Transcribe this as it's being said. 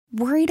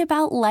Worried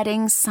about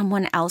letting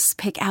someone else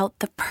pick out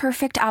the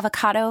perfect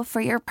avocado for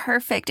your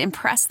perfect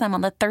impress them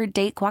on the third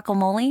date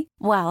guacamole?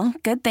 Well,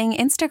 good thing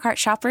Instacart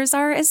shoppers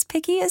are as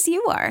picky as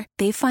you are.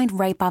 They find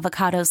ripe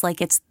avocados like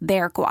it's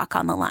their guac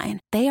on the line.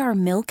 They are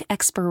milk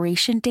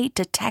expiration date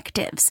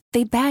detectives.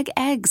 They bag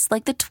eggs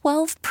like the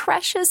 12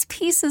 precious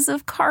pieces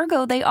of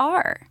cargo they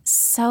are.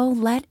 So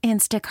let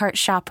Instacart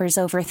shoppers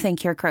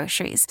overthink your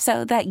groceries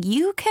so that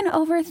you can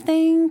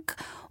overthink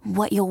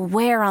what you'll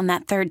wear on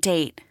that third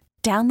date.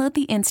 Download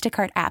the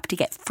Instacart app to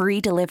get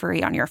free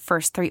delivery on your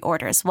first 3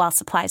 orders while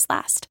supplies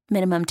last.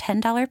 Minimum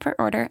 $10 per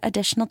order.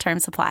 Additional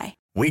terms apply.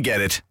 We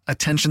get it.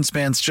 Attention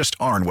spans just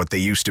aren't what they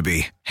used to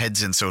be.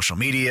 Heads in social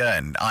media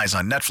and eyes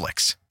on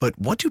Netflix. But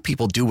what do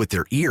people do with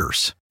their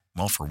ears?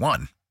 Well, for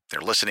one, they're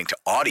listening to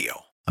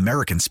audio.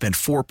 Americans spend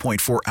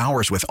 4.4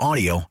 hours with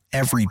audio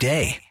every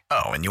day.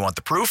 Oh, and you want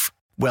the proof?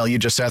 Well, you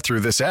just sat through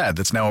this ad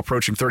that's now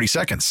approaching 30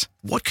 seconds.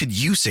 What could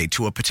you say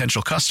to a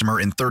potential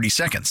customer in 30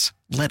 seconds?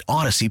 Let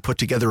Odyssey put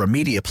together a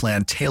media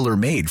plan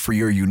tailor-made for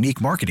your unique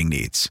marketing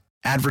needs.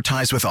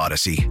 Advertise with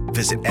Odyssey.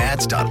 Visit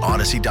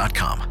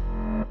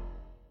ads.odyssey.com.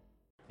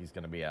 He's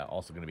going to be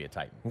also going to be a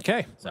Titan.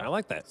 Okay, so I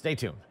like that. Stay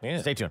tuned.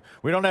 Yeah. Stay tuned.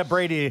 We don't have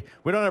Brady.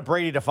 We don't have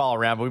Brady to follow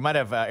around, but we might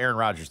have Aaron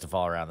Rodgers to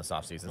follow around this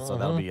offseason, so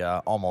that'll be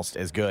almost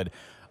as good.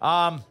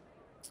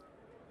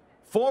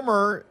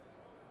 Former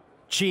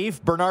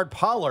Chief Bernard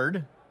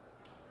Pollard,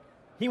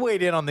 he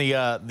weighed in on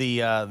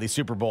the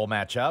Super Bowl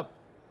matchup,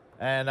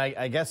 and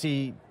I guess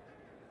he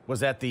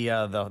was at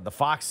the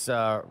Fox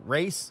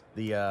race,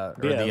 the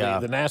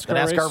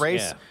NASCAR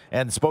race,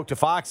 and spoke to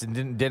Fox and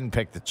didn't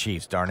pick the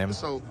Chiefs. Darn him!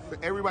 So for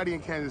everybody in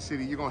Kansas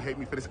City, you're gonna hate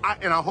me for this,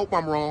 and I hope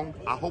I'm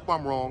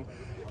wrong.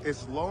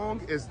 As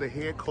long as the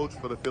head coach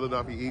for the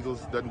Philadelphia Eagles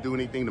doesn't do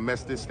anything to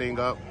mess this thing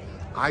up,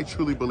 I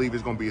truly believe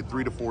it's going to be a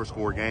 3-4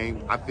 score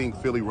game. I think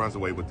Philly runs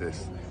away with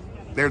this.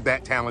 They're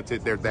that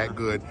talented, they're that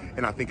good,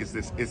 and I think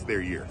it's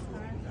their year.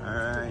 All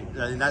right.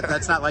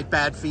 That's not like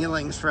bad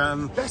feelings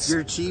from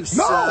your Chiefs.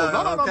 No.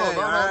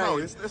 Right.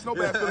 It's no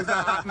bad feelings.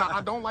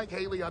 I don't like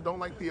Haley. I don't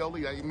like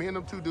Pioli. Me and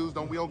them two dudes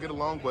we don't get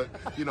along. But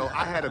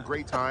I had a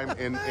great time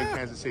in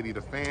Kansas City.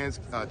 The fans,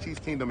 Chiefs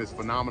Kingdom is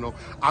phenomenal.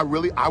 I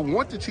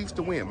want the Chiefs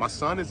to win. My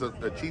son is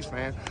a Chiefs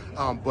fan.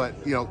 But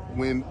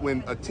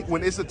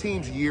when it's a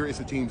team's year, it's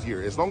a team's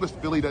year. As long as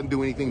Philly doesn't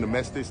do anything to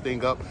mess this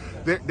thing up,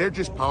 they're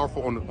just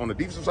powerful on the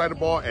defensive side of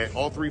the ball at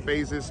all 3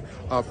 phases,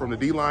 from the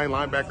D-line,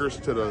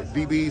 linebackers to the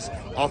DBs.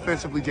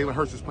 Offensively, Jalen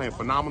Hurts is playing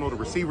phenomenal. The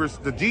receivers,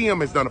 the GM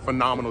has done a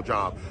phenomenal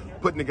job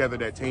putting together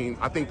that team.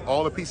 I think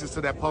all the pieces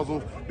to that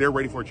puzzle, they're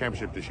ready for a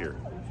championship this year.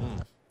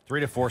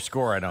 3-4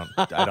 score, I don't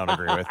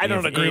agree with. I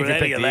don't agree with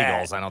any of that.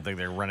 Eagles, I don't think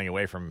they're running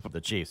away from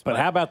the Chiefs. But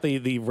how about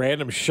the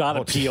random shot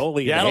at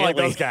Pioli? Yeah, I don't like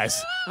those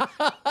guys.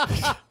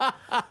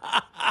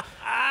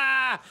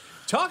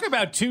 Talk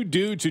about 2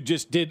 dudes who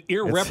just did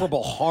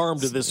irreparable harm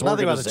to this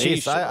nothing organization. About the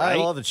Chiefs. I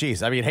love the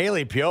Chiefs. I mean,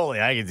 Haley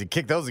Pioli, I can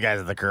kick those guys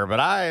at the curb, but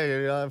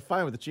I'm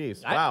fine with the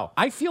Chiefs. Wow.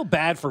 I feel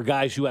bad for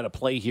guys who had to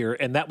play here,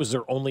 and that was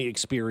their only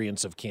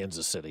experience of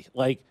Kansas City.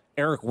 Like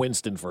Eric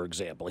Winston, for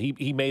example.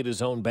 He made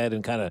his own bed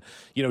and kind of,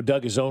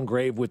 dug his own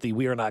grave with the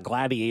 "We are not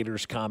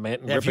gladiators"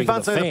 comment and ripping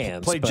the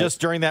fans. Played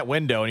just during that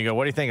window, and you go,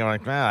 "What do you think?" I'm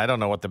like, I don't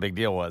know what the big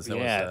deal was.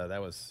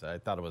 I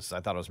thought it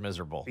was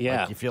miserable.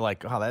 Yeah, like, you feel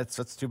like,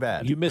 that's too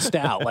bad. You missed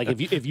out. Like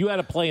if you had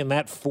to play in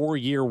that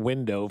 4-year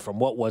window from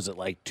what was it,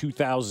 like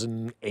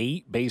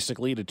 2008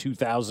 basically to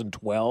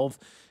 2012.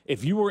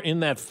 If you were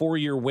in that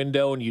 4-year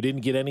window and you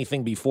didn't get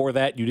anything before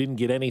that, you didn't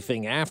get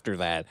anything after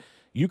that.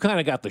 You kind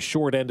of got the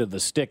short end of the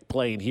stick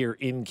playing here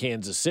in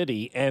Kansas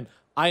City, and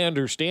I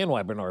understand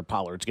why Bernard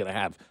Pollard's going to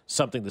have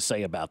something to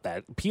say about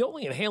that.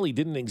 Pioli and Haley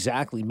didn't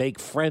exactly make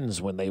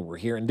friends when they were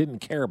here and didn't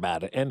care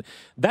about it, and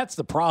that's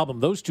the problem.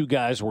 Those 2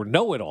 guys were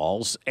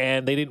know-it-alls,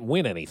 and they didn't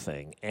win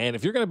anything. And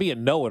if you're going to be a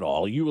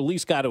know-it-all, you at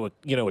least got to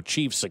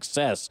achieve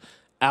success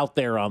out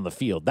there on the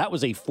field. That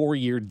was a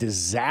 4-year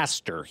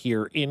disaster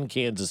here in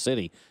Kansas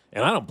City.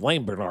 And I don't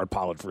blame Bernard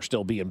Pollard for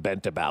still being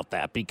bent about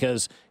that,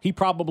 because he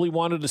probably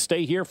wanted to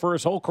stay here for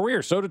his whole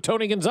career. So did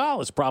Tony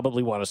Gonzalez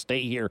probably want to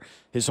stay here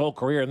his whole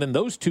career. And then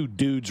those 2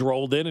 dudes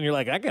rolled in, and you're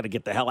like, I got to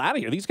get the hell out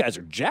of here. These guys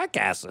are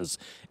jackasses.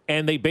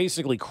 And they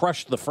basically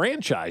crushed the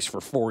franchise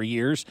for 4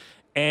 years.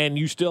 And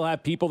you still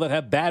have people that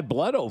have bad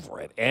blood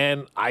over it.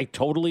 And I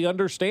totally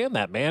understand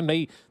that, man.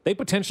 They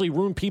potentially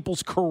ruin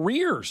people's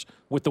careers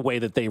with the way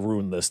that they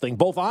ruin this thing,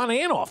 both on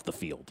and off the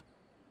field.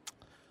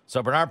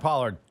 So Bernard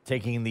Pollard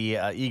taking the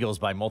Eagles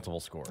by multiple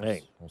scores.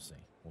 Hey. We'll see.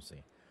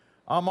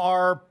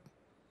 Are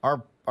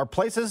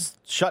places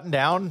shutting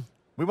down?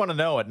 We want to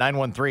know at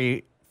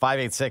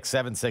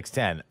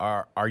 913-586-7610.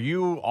 Are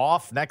you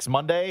off next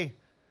Monday?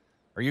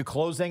 Are you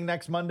closing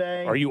next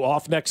Monday? Are you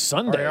off next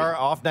Sunday? Are you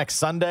off next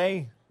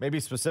Sunday? Maybe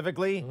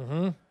specifically.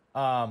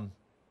 Mm-hmm.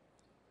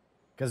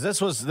 Because this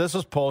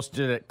was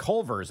posted at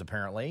Culver's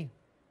apparently.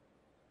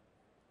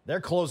 They're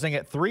closing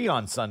at 3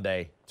 on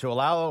Sunday to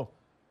allow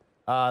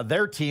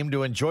their team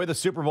to enjoy the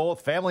Super Bowl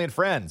with family and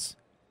friends.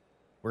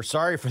 We're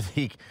sorry for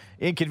the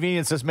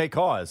inconvenience this may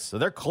cause. So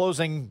they're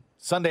closing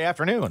Sunday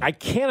afternoon. I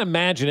can't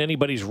imagine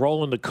anybody's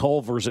rolling to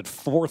Culver's at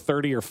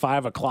 4:30 or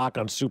 5 o'clock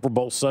on Super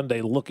Bowl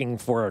Sunday looking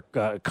for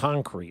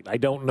concrete. I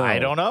don't know. I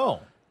don't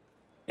know.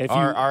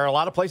 Are a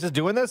lot of places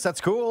doing this?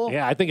 That's cool.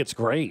 Yeah, I think it's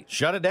great.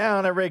 Shut it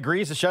down. Everybody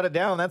agrees to shut it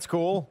down. That's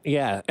cool.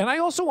 Yeah, and I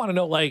also want to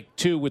know, like,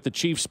 too, with the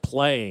Chiefs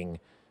playing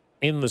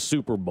in the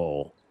Super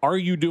Bowl, are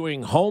you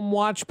doing home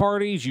watch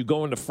parties? You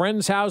going to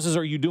friends' houses?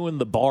 Or are you doing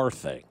the bar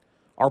thing?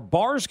 Are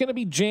bars going to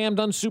be jammed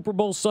on Super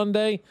Bowl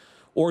Sunday?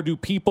 Or do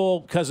people,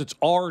 because it's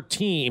our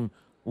team,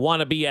 want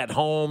to be at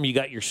home? You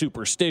got your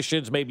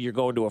superstitions. Maybe you're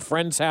going to a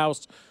friend's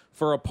house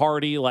for a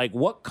party. Like,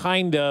 what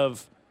kind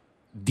of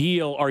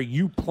deal are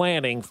you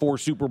planning for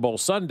Super Bowl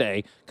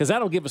Sunday? Because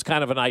that'll give us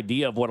kind of an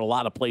idea of what a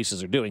lot of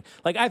places are doing.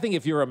 Like, I think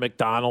if you're a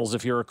McDonald's,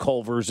 if you're a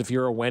Culver's, if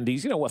you're a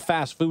Wendy's, a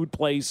fast food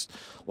place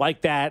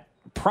like that,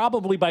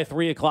 probably by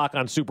 3 o'clock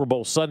on Super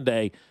Bowl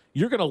Sunday,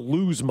 you're going to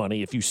lose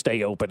money if you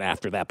stay open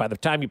after that. By the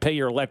time you pay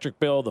your electric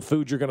bill, the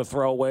food you're going to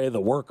throw away,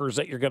 the workers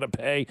that you're going to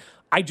pay,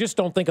 I just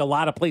don't think a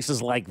lot of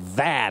places like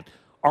that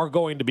are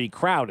going to be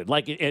crowded.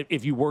 Like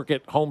if you work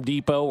at Home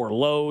Depot or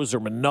Lowe's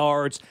or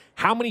Menards,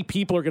 how many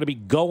people are going to be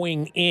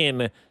going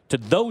in to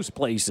those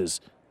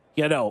places,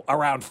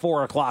 around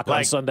 4 o'clock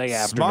on Sunday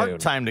afternoon? Smart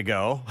time to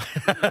go.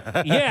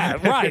 Yeah,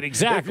 right,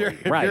 exactly.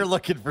 If you're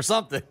looking for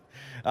something,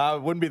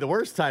 wouldn't be the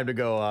worst time to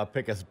go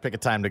pick a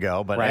time to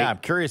go. But right. yeah, I'm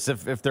curious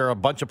if there are a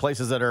bunch of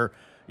places that are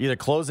either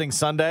closing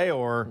Sunday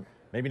or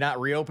maybe not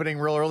reopening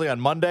real early on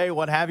Monday,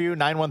 what have you.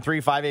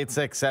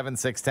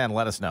 913-586-7610.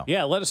 Let us know.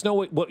 Yeah, let us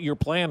know what your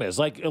plan is.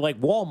 Like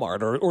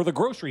Walmart or the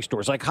grocery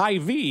stores, like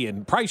Hy-Vee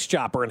and Price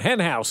Chopper and Hen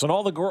House and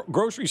all the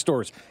grocery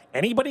stores.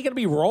 Anybody going to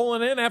be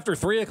rolling in after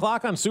 3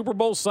 o'clock on Super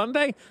Bowl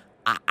Sunday?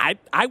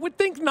 I would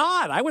think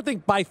not. I would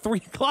think by 3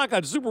 o'clock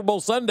on Super Bowl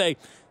Sunday,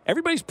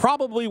 everybody's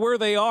probably where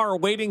they are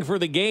waiting for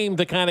the game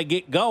to kind of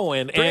get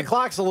going. 3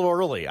 o'clock's a little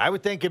early. I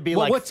would think it'd be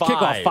what's 5.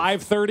 Kickoff,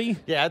 5:30?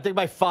 Yeah, I think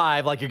by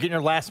 5, like you're getting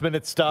your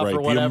last-minute stuff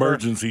or whatever. The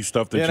emergency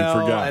stuff that you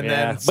forgot. And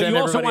then but you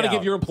also want to out.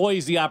 give your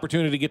employees the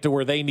opportunity to get to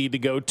where they need to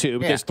go, too,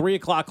 because 3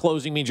 o'clock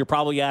closing means you're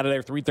probably out of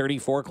there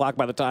 3:30, 4 o'clock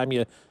by the time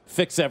you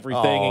fix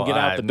everything and get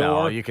out the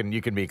door. No, you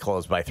can be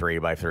closed by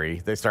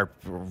 3. They start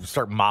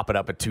mopping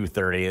up at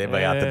 2:30. They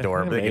be out the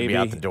door. They can be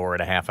out the door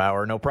in a half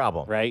hour, no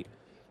problem. Right.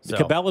 So.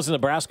 The Cabela's and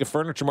Nebraska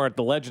Furniture Mart,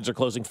 the Legends are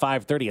closing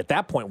 5:30. At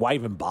that point, why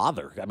even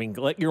bother? I mean,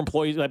 let your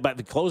employees, by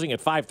the closing at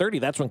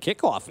 5:30, that's when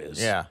kickoff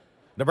is. Yeah.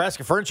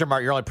 Nebraska Furniture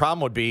Mart, your only problem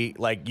would be,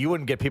 like, you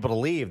wouldn't get people to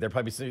leave. There'd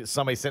probably be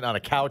somebody sitting on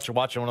a couch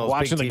watching one of those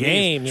watching big the TVs,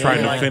 game,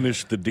 trying to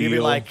finish the deal. You'd be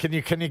like, can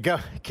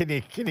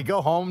you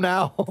go home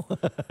now?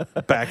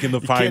 Back in the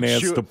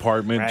finance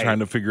department, right. trying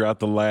to figure out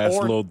the last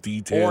little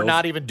details. Or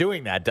not even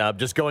doing that, Dub.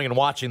 Just going and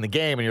watching the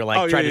game, and you're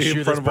like trying to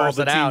shoot this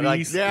person out.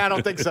 Like, yeah, I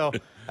don't think so.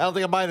 I don't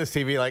think I'm buying this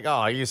TV. Like,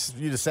 you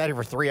just sat here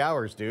for 3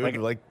 hours, dude.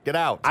 Like, get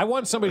out. I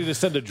want somebody to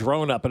send a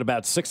drone up at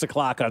about 6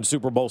 o'clock on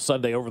Super Bowl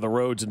Sunday over the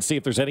roads and see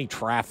if there's any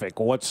traffic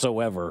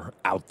whatsoever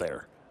out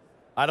there.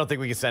 I don't think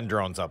we can send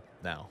drones up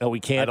now. No, we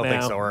can't. I don't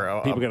think now?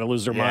 so. People are going to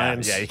lose their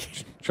minds. Yeah,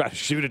 try to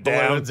shoot it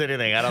down. Balloons,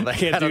 anything. I don't think.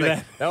 Can't do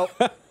that. Nope.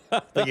 I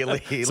think you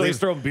leave. So he's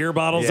throwing beer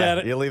bottles at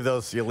it. You leave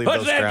those.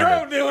 What's that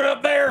grounded. drone doing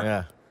up there?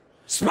 Yeah.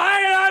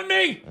 Spying on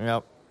me.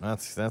 Yep.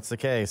 That's the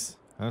case.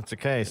 That's the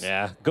case.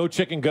 Yeah. Go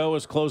Chicken Go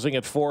is closing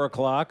at 4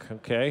 o'clock.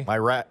 Okay.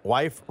 My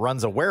wife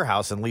runs a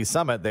warehouse in Lee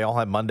Summit. They all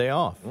have Monday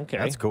off. Okay.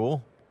 That's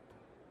cool.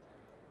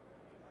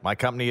 My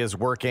company is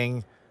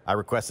working. I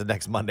requested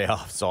next Monday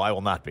off, so I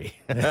will not be.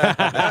 Good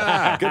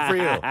for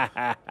you.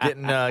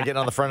 Getting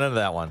on the front end of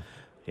that one.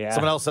 Yeah.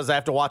 Someone else says I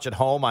have to watch at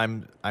home.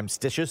 I'm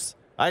stitious.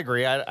 I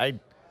agree.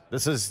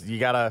 This is you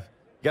gotta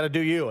do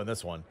you in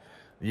this one.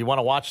 You want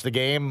to watch the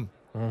game.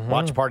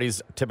 Watch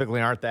parties typically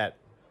aren't that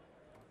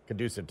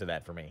conducive to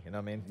that for me. You know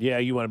what I mean? Yeah,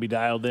 you want to be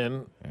dialed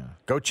in. Yeah.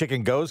 Go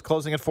Chicken Go's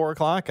closing at 4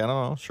 o'clock. I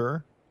don't know.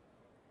 Sure.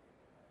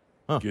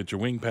 Get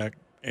your wing pack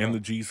and the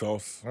G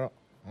sauce.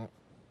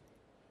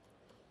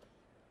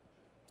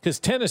 Because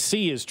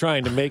Tennessee is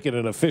trying to make it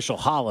an official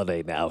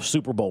holiday now,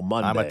 Super Bowl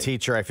Monday. I'm a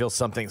teacher. I feel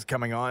something's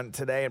coming on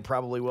today and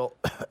probably will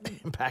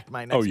impact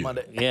my next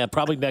Monday. Yeah,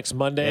 probably next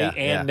Monday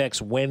and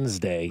next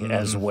Wednesday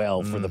as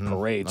well for the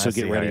parade. So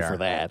get ready for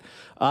that.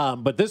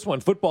 But this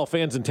one, football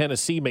fans in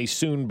Tennessee may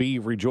soon be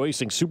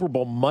rejoicing. Super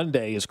Bowl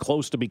Monday is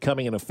close to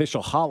becoming an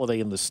official holiday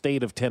in the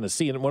state of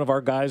Tennessee. And one of our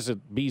guys at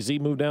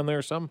BZ moved down there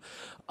or something.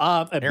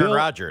 Aaron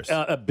Rodgers.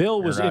 A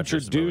bill was Aaron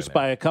Rodgers introduced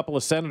by a couple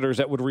of senators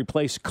that would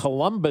replace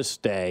Columbus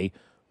Day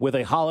with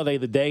a holiday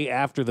the day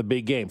after the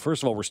big game.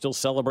 First of all, we're still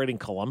celebrating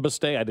Columbus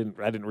Day. I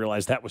didn't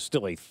realize that was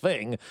still a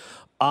thing.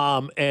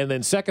 And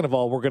then second of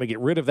all, we're going to get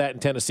rid of that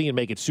in Tennessee and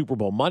make it Super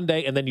Bowl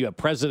Monday. And then you have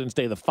President's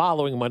Day the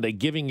following Monday,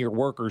 giving your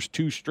workers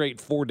 2 straight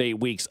 4-day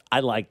weeks.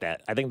 I like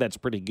that. I think that's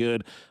pretty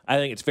good. I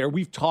think it's fair.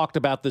 We've talked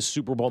about this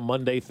Super Bowl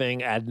Monday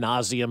thing ad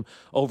nauseum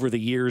over the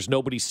years.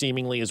 Nobody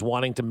seemingly is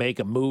wanting to make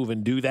a move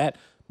and do that.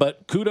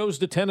 But kudos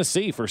to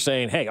Tennessee for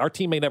saying, hey, our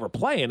team may never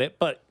play in it,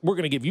 but we're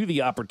going to give you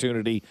the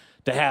opportunity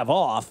to have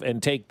off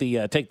and take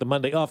the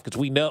Monday off, because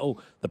we know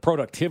the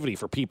productivity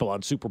for people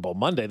on Super Bowl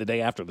Monday, the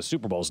day after the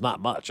Super Bowl, is not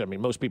much. I mean,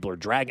 most people are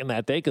dragging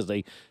that day because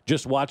they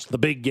just watched the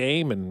big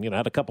game and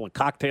had a couple of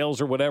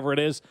cocktails or whatever it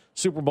is.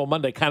 Super Bowl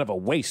Monday, kind of a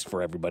waste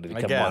for everybody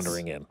to come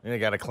wandering in. They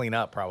got to clean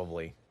up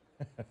probably.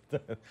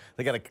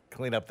 They got to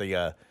clean up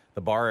the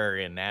bar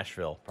area in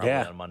Nashville probably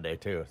on Monday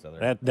too.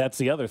 So that's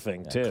the other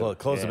thing too.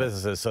 Close the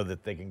businesses so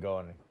that they can go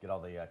and get all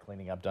the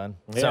cleaning up done.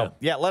 So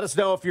let us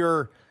know if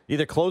you're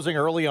either closing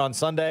early on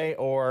Sunday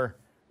or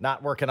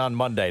not working on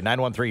Monday.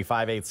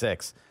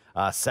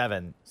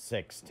 913-586-7610.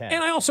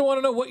 And I also want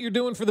to know what you're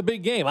doing for the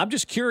big game. I'm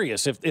just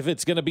curious if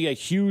it's going to be a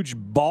huge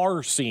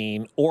bar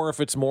scene or if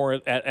it's more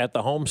at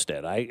the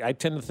homestead. I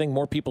tend to think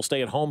more people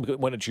stay at home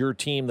when it's your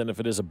team than if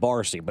it is a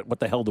bar scene. But what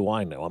the hell do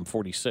I know? I'm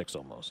 46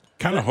 almost.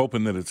 Kind of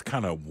hoping that it's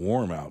kind of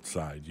warm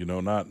outside,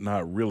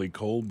 not really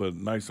cold, but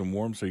nice and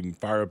warm so you can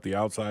fire up the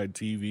outside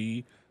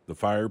TV, the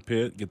fire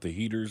pit, get the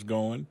heaters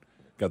going,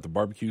 got the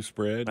barbecue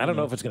spread. I don't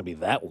know if it's going to be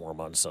that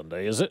warm on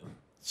Sunday, is it?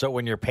 So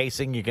when you're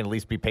pacing, you can at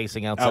least be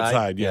pacing outside?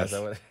 Outside, yes.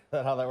 Is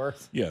that how that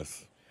works?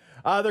 Yes.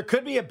 There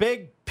could be a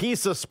big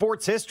piece of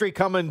sports history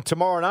coming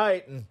tomorrow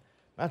night, and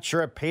not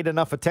sure I paid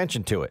enough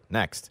attention to it.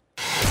 Next.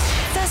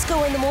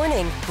 Fesco in the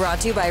Morning, brought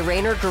to you by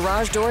Rainer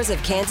Garage Doors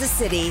of Kansas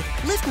City.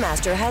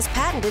 LiftMaster has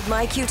patented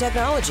MyQ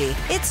technology.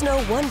 It's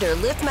no wonder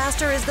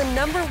LiftMaster is the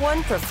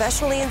 #1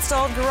 professionally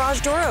installed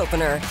garage door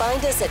opener.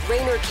 Find us at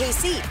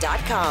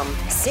RainerKC.com.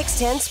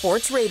 610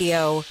 Sports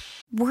Radio.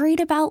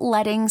 Worried about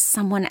letting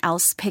someone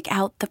else pick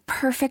out the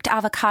perfect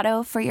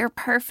avocado for your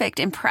perfect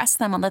impress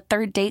them on the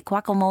third date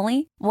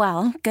guacamole?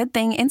 Well, good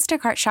thing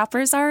Instacart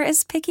shoppers are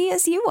as picky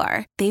as you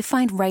are. They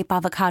find ripe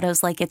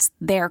avocados like it's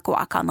their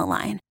guac on the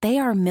line. They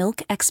are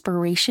milk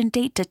expiration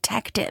date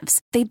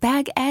detectives. They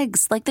bag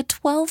eggs like the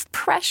 12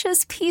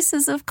 precious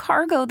pieces of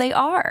cargo they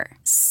are.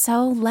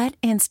 So let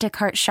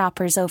Instacart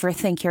shoppers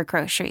overthink your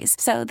groceries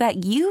so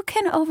that you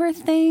can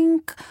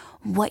overthink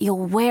what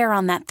you'll wear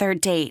on that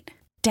third date.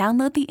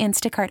 Download the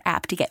Instacart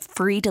app to get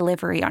free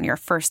delivery on your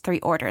first 3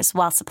 orders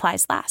while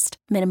supplies last.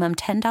 Minimum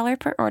 $10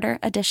 per order.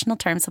 Additional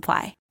terms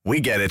apply.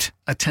 We get it.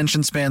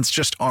 Attention spans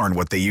just aren't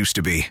what they used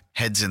to be.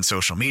 Heads in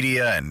social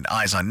media and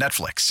eyes on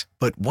Netflix.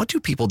 But what do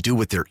people do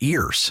with their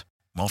ears?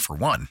 Well, for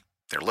one,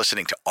 they're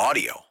listening to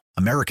audio.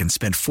 Americans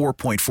spend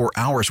 4.4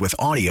 hours with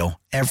audio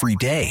every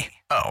day.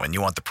 Oh, and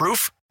you want the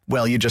proof?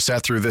 Well, you just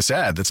sat through this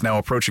ad that's now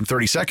approaching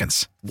 30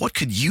 seconds. What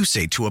could you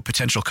say to a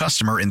potential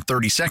customer in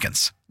 30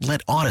 seconds? Let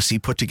Odyssey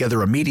put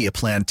together a media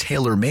plan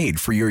tailor-made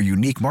for your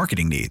unique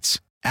marketing needs.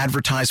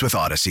 Advertise with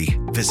Odyssey.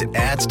 Visit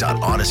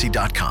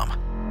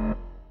ads.odyssey.com.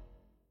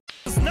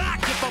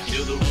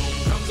 Till the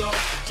room comes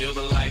off, till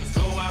the lights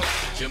go out,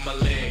 till my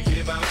leg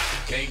give out,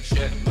 can't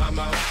shut my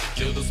mouth,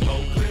 till the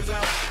smoke clears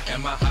out,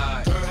 and my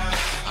eye,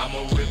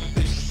 I'ma rip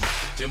this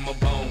till my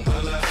bone,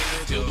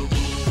 till the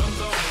room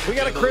comes off. We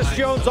got a Chris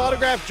Jones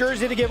autographed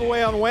jersey to give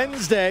away on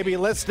Wednesday. Be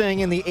listening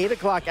in the 8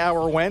 o'clock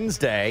hour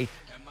Wednesday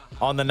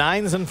on the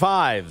 9s and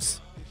 5s.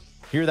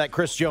 Hear that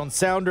Chris Jones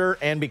sounder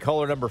and be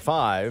caller number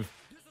 5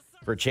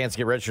 for a chance to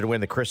get registered to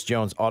win the Chris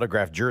Jones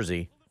autographed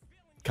jersey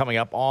coming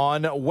up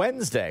on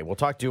Wednesday. We'll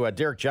talk to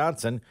Derek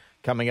Johnson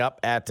coming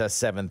up at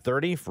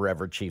 7:30.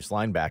 Forever Chiefs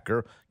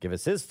linebacker. Give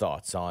us his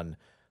thoughts on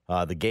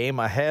the game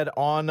ahead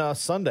on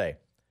Sunday.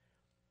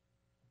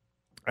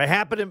 My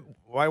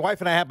wife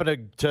and I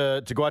happened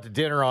to go out to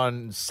dinner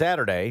on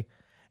Saturday,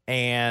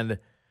 and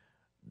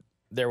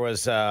there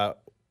was a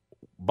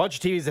bunch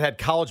of TVs that had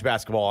college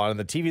basketball on, and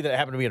the TV that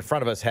happened to be in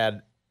front of us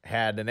had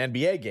an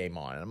NBA game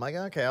on. And I'm like,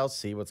 okay, I'll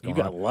see what's going on.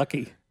 You got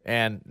lucky.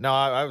 And no,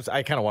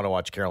 I kind of want to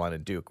watch Carolina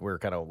and Duke. We were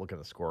kind of looking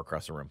at the score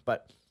across the room,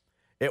 but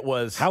it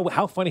was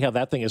how funny how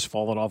that thing has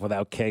fallen off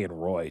without Kay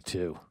and Roy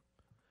too.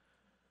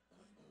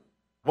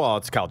 Well,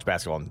 it's college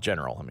basketball in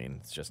general. I mean,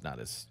 it's just not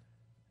as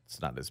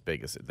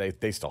big as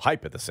they still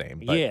hype it the same.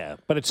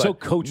 But it's so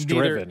coach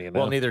driven.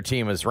 Well, neither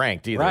team is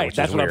ranked either. Right, which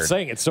that's is what weird, I'm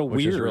saying. It's so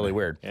which weird. Is really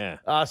weird.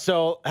 Yeah.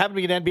 So happened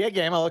to be an NBA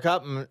game. I look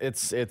up and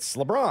it's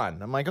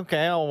LeBron. I'm like,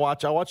 okay, I'll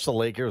watch the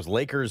Lakers.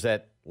 Lakers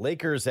at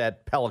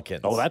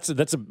Pelicans. Oh, that's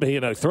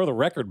a throw the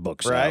record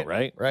books out,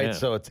 right? Right. Yeah.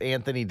 So it's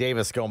Anthony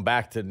Davis going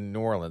back to New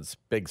Orleans.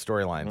 Big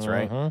storylines,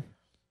 right?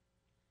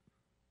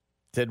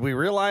 Did we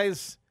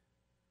realize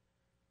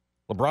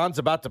LeBron's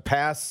about to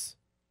pass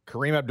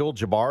Kareem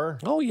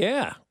Abdul-Jabbar? Oh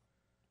yeah.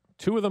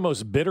 2 of the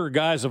most bitter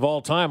guys of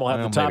all time will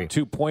have the top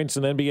 2 points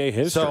in NBA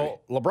history.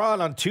 So LeBron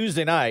on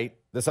Tuesday night,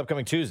 this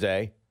upcoming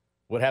Tuesday,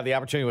 would have the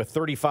opportunity with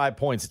 35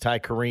 points to tie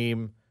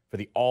Kareem for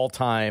the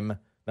all-time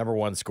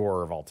 #1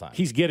 scorer of all time.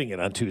 He's getting it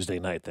on Tuesday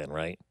night then,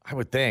 right? I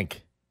would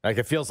think. Like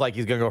it feels like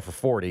he's going to go for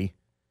 40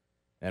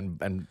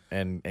 and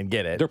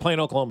get it. They're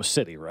playing Oklahoma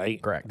City,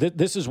 right? Correct.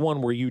 This is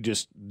one where you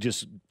just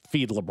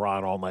feed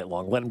LeBron all night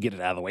long. Let him get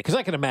it out of the way. Because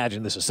I can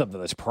imagine this is something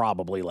that's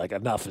probably like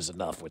enough is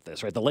enough with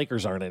this, right? The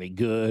Lakers aren't any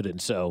good, and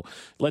so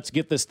let's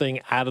get this thing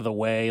out of the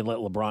way and let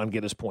LeBron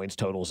get his points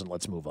totals, and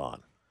let's move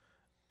on.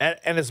 And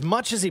as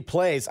much as he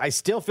plays, I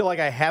still feel like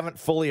I haven't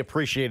fully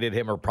appreciated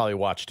him or probably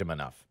watched him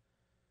enough.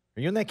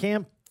 Are you in that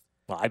camp?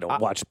 Well, I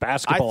don't watch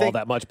basketball all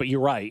that much, but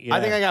you're right. Yeah.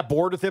 I think I got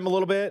bored with him a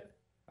little bit.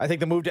 I think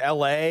the move to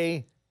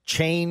L.A.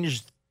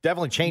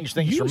 definitely changed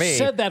things for me. You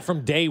said that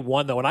from day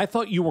one, though, and I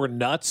thought you were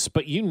nuts,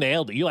 but you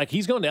nailed it. You're like,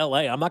 he's going to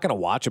L.A. I'm not going to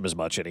watch him as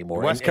much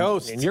anymore. West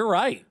Coast. And you're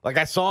right. Like,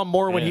 I saw him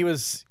more when he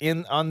was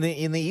in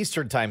the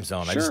Eastern time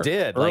zone. Sure. I just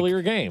did.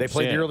 Earlier games. They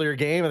played the earlier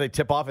game, and they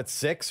tip off at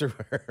 6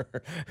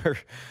 or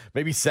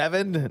maybe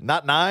 7,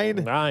 not 9.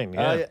 9,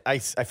 yeah. I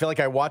feel like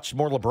I watched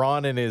more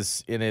LeBron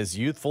in his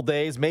youthful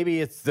days.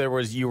 Maybe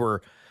you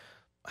were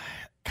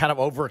kind of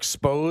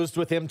overexposed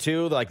with him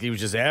too. Like he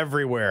was just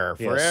everywhere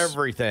for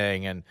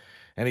everything, and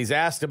he's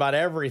asked about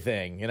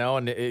everything,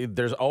 and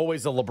there's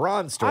always a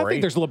LeBron story. I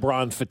think there's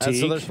LeBron fatigue.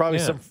 So there's probably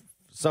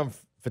some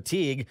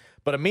fatigue,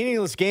 but a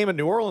meaningless game in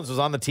New Orleans was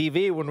on the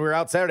TV when we were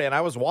out Saturday, and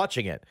I was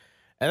watching it.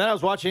 And then I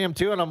was watching him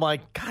too, and I'm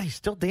like, God, he's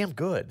still damn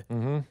good.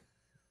 Mm-hmm.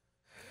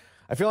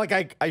 I feel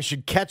like I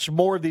should catch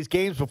more of these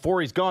games before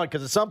he's gone,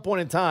 because at some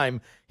point in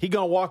time, he's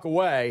going to walk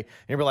away, and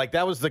you'll be like,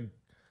 that was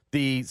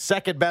the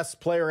second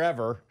best player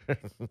ever,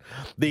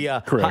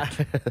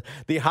 Correct.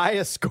 the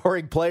highest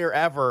scoring player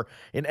ever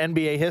in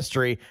NBA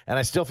history, and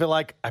I still feel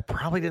like I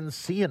probably didn't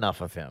see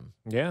enough of him.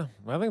 Yeah,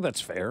 I think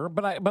that's fair,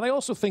 but I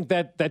also think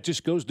that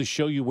just goes to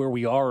show you where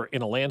we are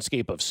in a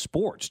landscape of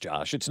sports,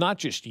 Josh. It's not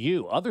just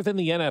you. Other than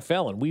the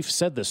NFL, and we've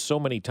said this so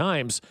many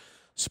times,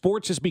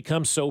 sports has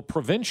become so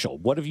provincial.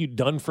 What have you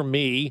done for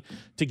me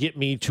to get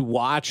me to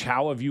watch?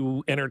 How have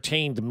you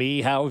entertained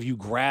me? How have you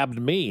grabbed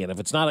me? And if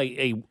it's not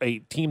a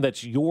team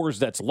that's yours,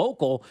 that's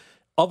local,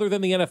 other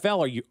than the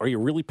NFL, are you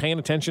really paying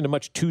attention to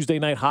much Tuesday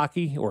night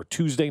hockey or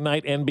Tuesday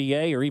night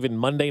NBA or even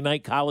Monday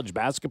night college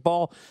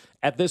basketball?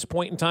 At this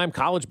point in time,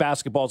 college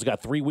basketball's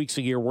got 3 weeks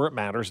a year where it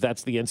matters.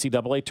 That's the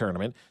NCAA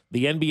tournament.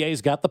 The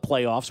NBA's got the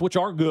playoffs, which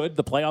are good.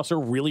 The playoffs are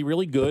really,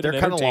 really good and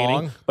entertaining.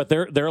 Long. But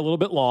they're a little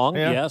bit long.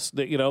 Yeah. Yes,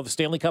 the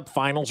Stanley Cup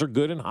Finals are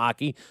good in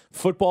hockey.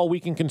 Football we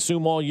can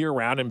consume all year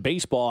round. And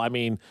baseball, I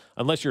mean,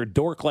 unless you're a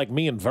dork like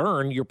me and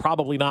Vern, you're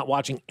probably not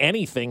watching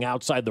anything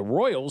outside the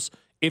Royals,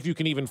 if you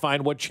can even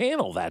find what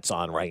channel that's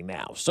on right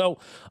now. So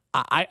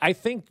I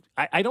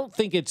don't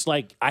think it's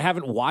like I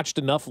haven't watched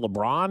enough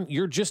LeBron.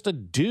 You're just a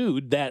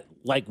dude that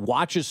like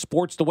watches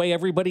sports the way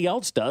everybody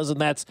else does. And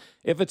that's,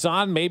 if it's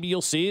on, maybe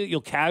you'll see it, you'll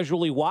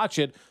casually watch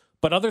it.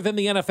 But other than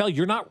the NFL,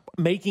 you're not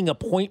making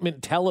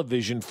appointment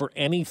television for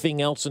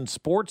anything else in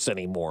sports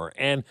anymore.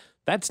 And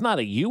that's not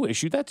a you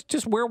issue. That's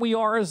just where we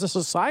are as a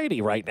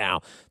society right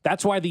now.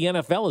 That's why the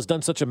NFL has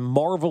done such a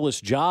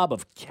marvelous job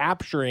of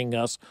capturing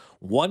us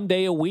one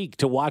day a week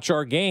to watch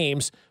our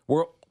games,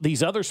 where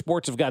these other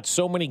sports have got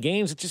so many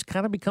games, it just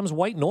kind of becomes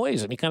white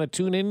noise, and you kind of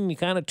tune in and you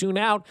kind of tune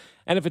out.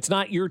 And if it's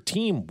not your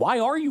team, why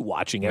are you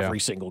watching every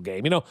single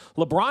game?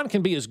 LeBron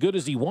can be as good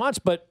as he wants,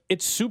 but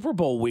it's Super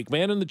Bowl week,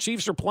 man, and the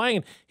Chiefs are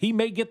playing. He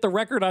may get the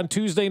record on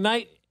Tuesday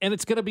night, and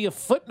it's going to be a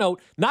footnote,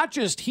 not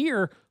just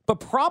here, but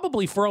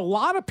probably for a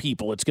lot of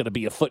people, it's going to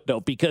be a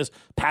footnote because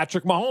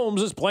Patrick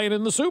Mahomes is playing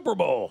in the Super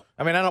Bowl.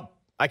 I mean,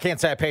 I can't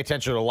say I pay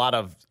attention to a lot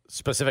of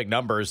specific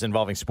numbers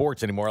involving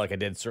sports anymore, like I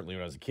did certainly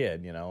when I was a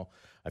kid.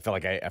 I feel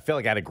like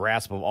I had a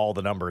grasp of all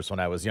the numbers when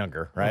I was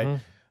younger, right?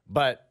 Mm-hmm.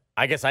 But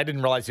I guess I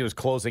didn't realize he was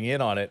closing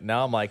in on it.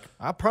 Now I'm like,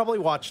 I'll probably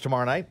watch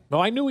tomorrow night. No,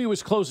 I knew he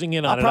was closing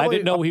in on it. I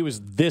didn't know he was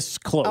this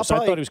close. I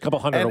thought he was a couple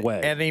hundred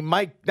away. And he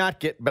might not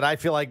get, but I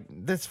feel like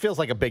this feels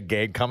like a big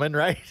game coming,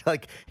 right?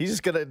 Like he's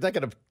just not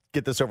gonna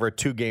get this over a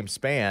 2-game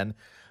span.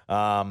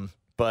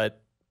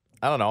 But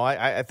I don't know.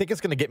 I think it's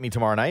going to get me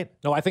tomorrow night.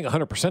 No, I think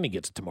 100% he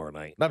gets it tomorrow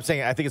night. I'm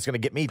saying I think it's going to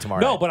get me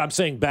tomorrow night. No, but I'm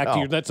saying back to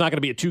you, that's not going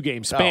to be a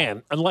 2-game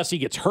span unless he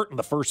gets hurt in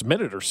the first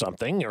minute or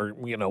something, or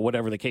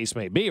whatever the case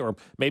may be, or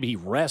maybe he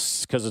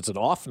rests because it's an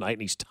off night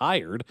and he's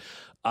tired.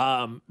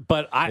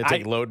 But I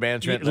take load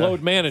management.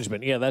 Load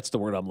management, yeah, that's the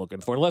word I'm looking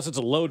for. Unless it's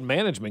a load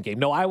management game.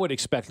 No, I would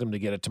expect him to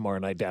get it tomorrow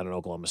night down in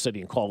Oklahoma City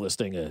and call this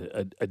thing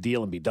a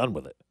deal and be done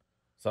with it.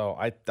 So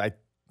I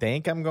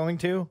think I'm going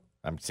to.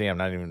 I'm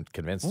not even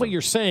convinced. Well,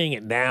 you're saying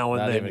it now, and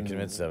not then, even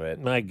convinced of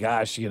it. My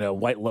gosh,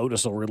 White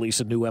Lotus will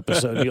release a new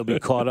episode. You'll be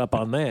caught up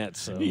on that.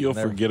 So You'll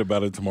forget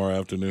about it tomorrow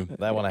afternoon.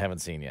 That one I haven't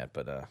seen yet,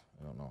 but I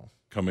don't know.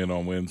 Come in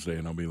on Wednesday,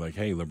 and I'll be like,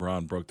 "Hey,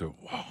 LeBron broke the."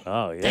 Wow.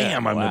 Oh yeah!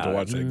 Damn, I meant to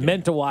watch that game.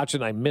 Meant to watch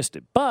and I missed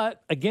it.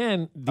 But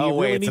again, do you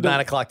wait, really it's a 9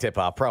 o'clock tip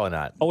off. Probably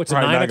not. Oh, it's a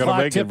Probably 9 not gonna o'clock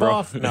make it, tip bro.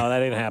 off. No,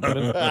 that ain't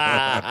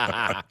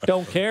happening.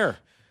 Don't care.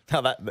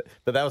 No,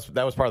 that was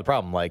part of the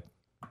problem. Like,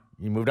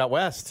 you moved out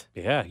west.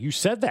 Yeah, you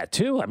said that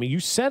too. I mean, you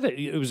said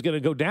it was going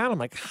to go down. I'm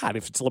like, God,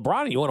 if it's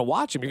LeBron and you want to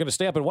watch him, you're going to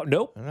stay up and watch.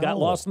 Nope, got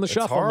lost in the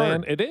shuffle, hard.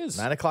 man. It is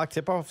 9 o'clock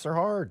tip-offs are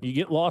hard. You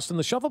get lost in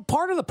the shuffle.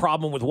 Part of the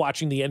problem with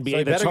watching the NBA, So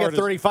you that's better hard get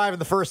 35 in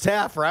the first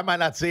half, or I might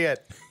not see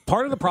it.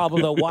 Part of the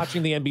problem, though,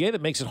 watching the NBA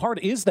that makes it hard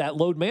is that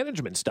load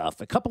management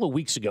stuff. A couple of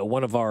weeks ago,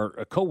 one of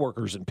our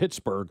coworkers in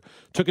Pittsburgh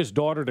took his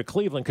daughter to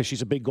Cleveland because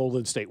she's a big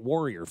Golden State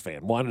Warrior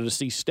fan. Wanted to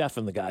see Steph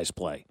and the guys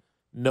play.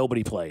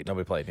 Nobody played.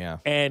 Yeah.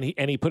 And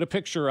he put a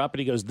picture up, and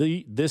he goes,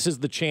 this is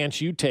the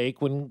chance you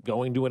take when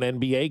going to an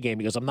NBA game.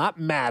 He goes, I'm not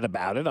mad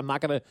about it. I'm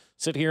not going to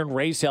sit here and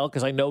raise hell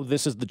because I know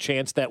this is the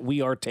chance that we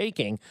are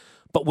taking.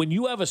 But when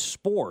you have a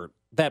sport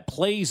that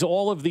plays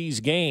all of these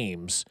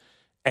games –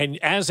 And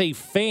as a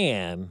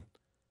fan,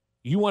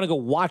 you want to go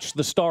watch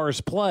the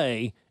Stars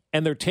play,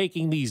 and they're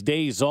taking these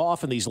days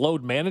off and these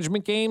load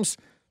management games.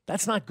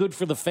 That's not good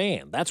for the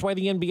fan. That's why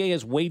the NBA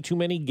has way too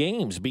many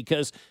games,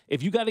 because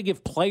if you got to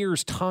give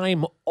players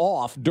time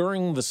off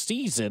during the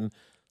season,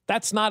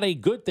 that's not a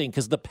good thing,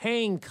 because the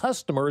paying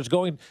customer is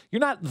going, you're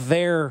not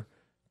there,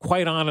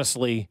 quite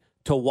honestly,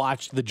 to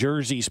watch the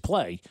jerseys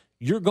play.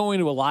 You're going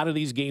to a lot of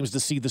these games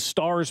to see the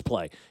Stars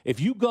play. If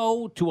you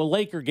go to a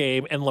Laker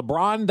game and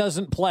LeBron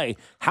doesn't play,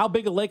 how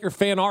big a Laker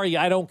fan are you?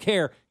 I don't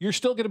care. You're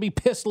still going to be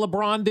pissed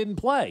LeBron didn't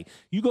play.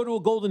 You go to a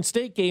Golden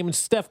State game and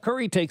Steph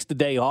Curry takes the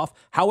day off,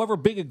 however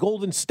big a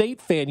Golden State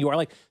fan you are.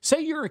 Like,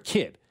 say you're a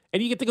kid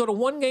and you get to go to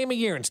one game a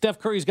year and Steph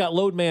Curry's got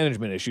load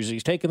management issues.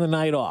 He's taking the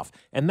night off.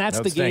 And that's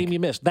the game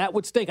you missed. That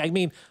would stink. I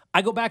mean,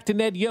 I go back to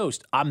Ned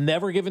Yost. I'm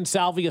never giving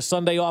Salvi a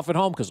Sunday off at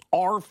home because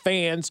our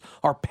fans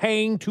are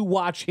paying to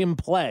watch him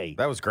play.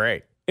 That was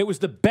great. It was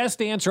the best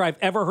answer I've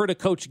ever heard a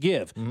coach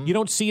give. Mm-hmm. You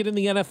don't see it in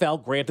the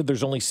NFL. Granted,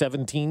 there's only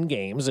 17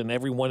 games and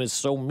everyone is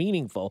so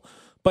meaningful.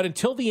 But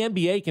until the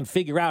NBA can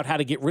figure out how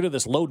to get rid of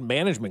this load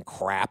management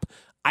crap,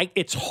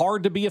 it's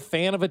hard to be a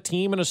fan of a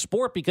team and a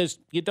sport because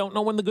you don't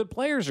know when the good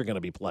players are going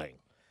to be playing.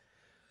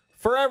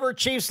 Forever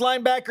Chiefs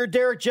linebacker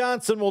Derek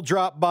Johnson will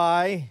drop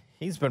by.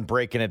 He's been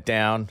breaking it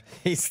down.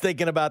 He's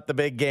thinking about the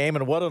big game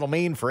and what it'll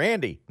mean for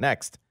Andy.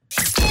 Next.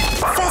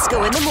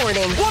 Fesco in the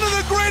morning. One of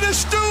the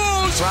greatest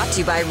duos. Brought to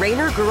you by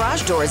Rainer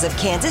Garage Doors of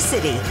Kansas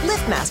City.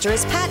 LiftMaster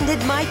has patented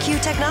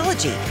MyQ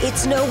technology.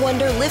 It's no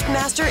wonder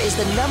LiftMaster is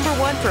the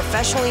 #1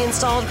 professionally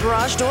installed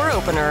garage door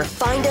opener.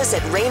 Find us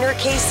at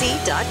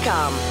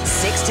RainerKC.com.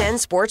 610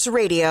 Sports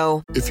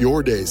Radio. If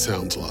your day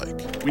sounds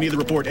like, we need the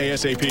report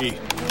ASAP.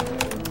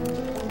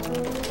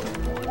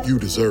 You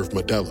deserve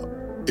Modelo.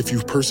 If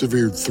you've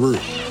persevered through,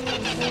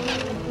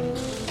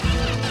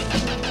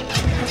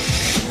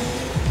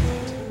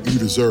 you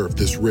deserve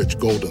this rich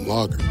golden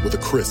lager with a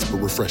crisp but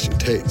refreshing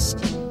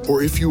taste.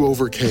 Or if you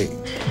overcame. 2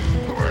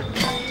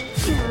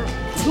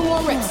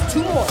 more reps,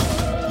 2 more.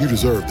 You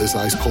deserve this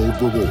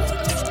ice-cold reward.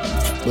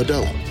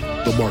 Modelo,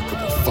 the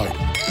Markable Fighter.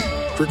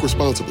 Drink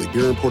responsibly.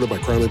 Beer imported by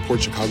Crown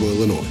Imports, Chicago,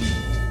 Illinois.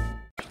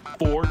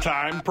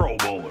 4-time Pro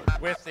Bowler.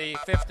 With the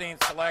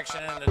 15th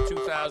selection in the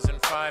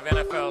 2005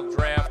 NFL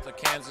Draft, the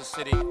Kansas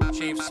City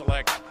Chiefs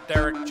select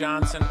Derek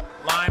Johnson,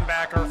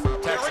 linebacker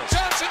from Texas. Derek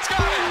Johnson's got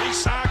it. He's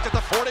sacked at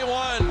the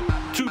 41.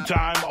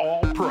 2-time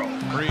All-Pro.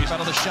 Breeze out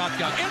of the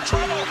shotgun. In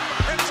trouble.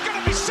 And he's going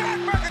to be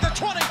sacked back at the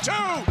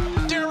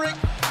 22. Derek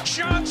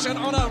Johnson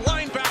on a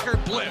linebacker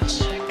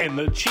blitz. And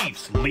the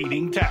Chiefs'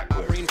 leading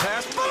tackler. Green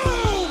pass.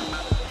 Boom!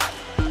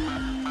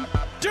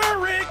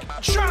 Derek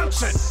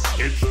Johnson.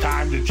 It's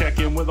time to check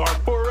in with our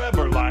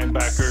forever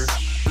linebacker,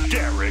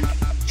 Derek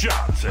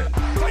Johnson.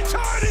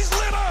 Vitality's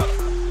lit up.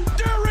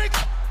 Derek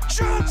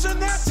Johnson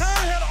that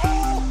time had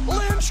all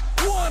Lynch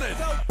wanted.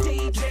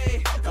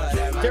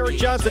 Derek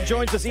Johnson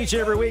joins us each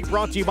and every week,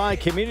 brought to you by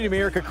Community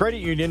America Credit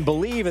Union.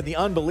 Believe in the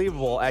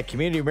unbelievable at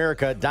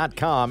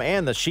CommunityAmerica.com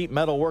and the Sheet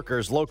Metal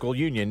Workers Local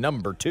Union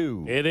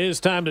 #2. It is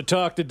time to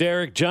talk to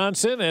Derek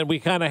Johnson, and we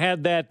kind of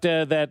had that,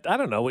 I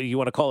don't know, what you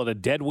want to call it, a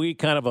dead week,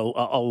 kind of a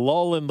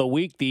lull in the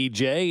week,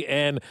 DJ,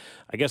 and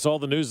I guess all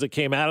the news that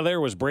came out of there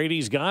was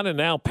Brady's gone, and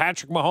now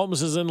Patrick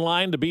Mahomes is in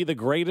line to be the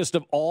greatest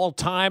of all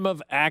time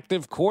of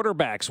active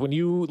quarterbacks. When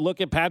you look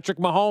at Patrick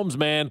Mahomes,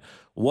 man,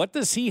 what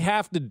does he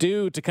have to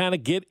do to kind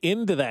of get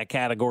into that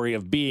category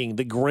of being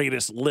the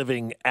greatest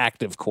living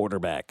active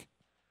quarterback?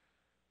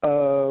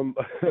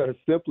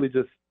 Simply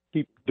just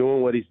keep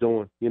doing what he's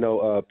doing. You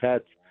know,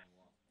 Pat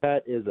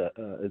is a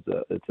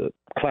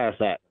class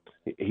act.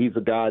 He's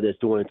a guy that's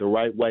doing it the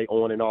right way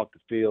on and off the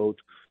field.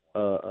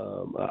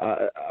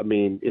 I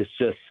mean, it's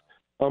just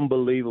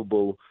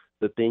unbelievable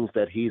the things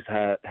that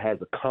has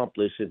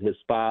accomplished in his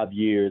 5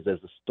 years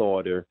as a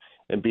starter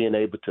and being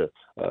able to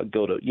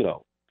go to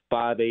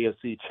 5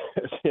 AFC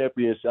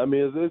championships. I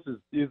mean,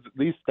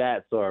 these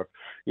stats are,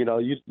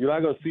 you're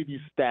not going to see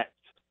these stats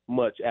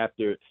much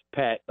after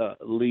Pat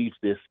leaves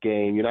this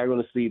game. You're not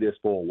going to see this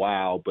for a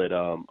while, but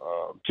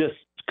just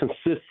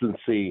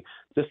consistency,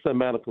 just the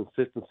amount of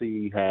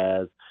consistency he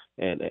has,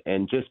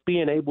 and just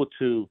being able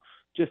to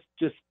just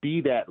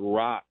be that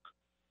rock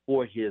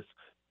for his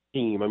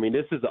team. I mean,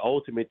 this is the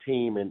ultimate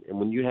team, and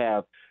when you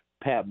have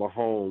Pat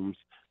Mahomes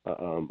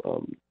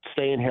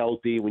staying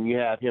healthy, when you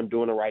have him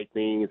doing the right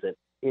things and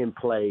in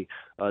play,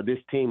 this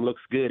team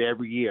looks good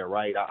every year,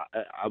 right?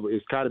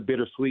 It's kind of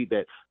bittersweet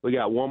that we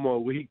got one more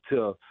week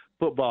till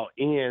football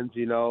ends,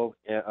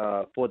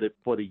 for the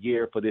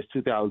year, for this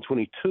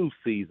 2022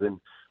 season.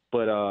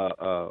 But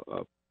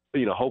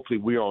hopefully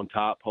we're on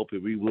top. Hopefully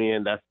we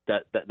win. That's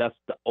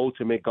the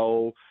ultimate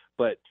goal.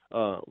 But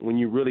when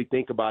you really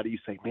think about it, you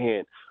say,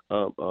 man,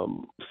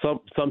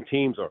 some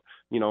teams are,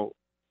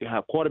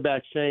 have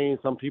quarterback change.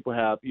 Some people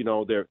have,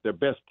 their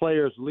best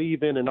players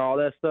leaving and all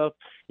that stuff.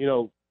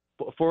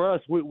 For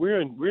us, we're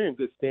in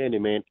good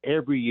standing, man.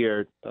 Every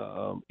year,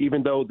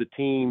 even though the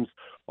teams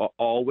are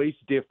always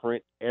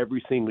different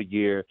every single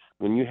year,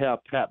 when you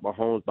have Pat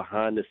Mahomes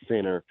behind the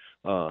center,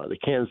 the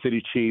Kansas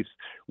City Chiefs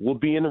will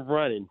be in the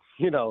running,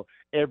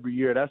 every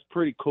year. That's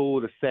pretty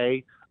cool to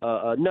say.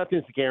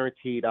 Nothing's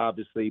guaranteed,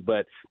 obviously,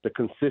 but the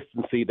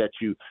consistency that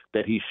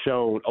he's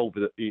shown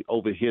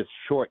over his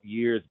short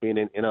years being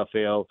in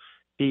NFL,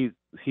 he's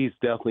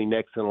definitely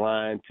next in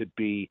line to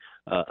be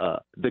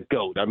the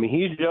GOAT. I mean,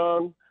 he's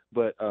young,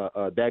 but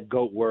that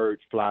GOAT word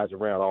flies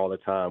around all the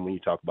time when you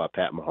talk about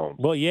Pat Mahomes.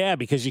 Well, yeah,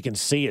 because you can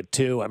see it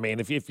too. I mean,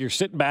 if you're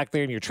sitting back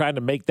there and you're trying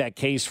to make that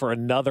case for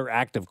another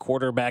active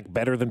quarterback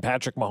better than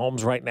Patrick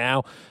Mahomes right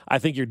now, I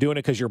think you're doing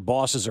it because your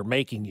bosses are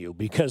making you,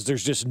 because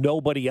there's just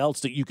nobody else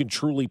that you can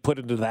truly put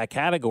into that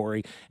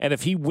category. And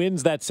if he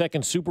wins that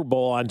second Super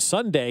Bowl on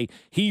Sunday,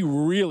 he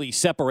really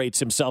separates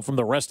himself from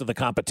the rest of the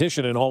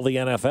competition in all the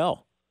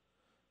NFL.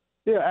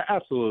 Yeah,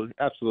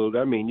 absolutely.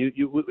 I mean,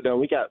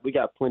 we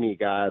got plenty of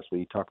guys when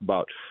you talk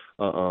about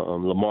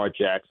Lamar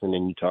Jackson,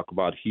 and you talk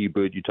about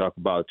Hebert, you talk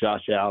about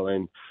Josh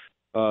Allen,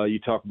 you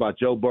talk about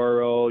Joe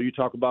Burrow, you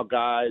talk about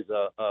guys,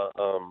 the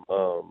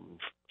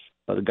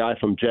guy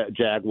from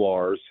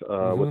Jaguars,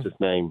 what's his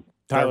name?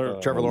 Trevor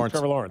Lawrence.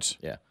 Trevor Lawrence.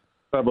 Yeah.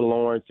 Trevor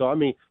Lawrence. So I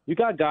mean, you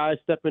got guys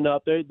stepping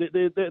up.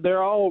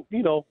 They're all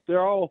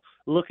they're all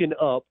looking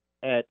up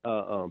at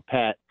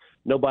Pat.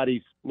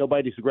 Nobody's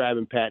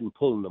grabbing Pat and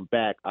pulling them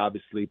back,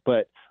 obviously.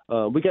 But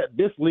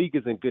this league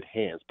is in good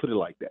hands. Put it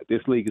like that. This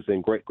league is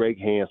in great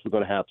hands. We're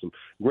going to have some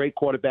great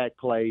quarterback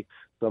play,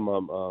 some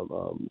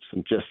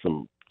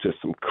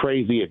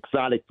crazy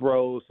exotic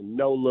throws, some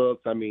no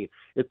looks. I mean,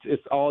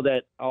 it's all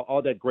that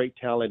great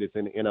talent is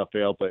in the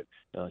NFL. But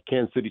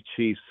Kansas City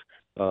Chiefs,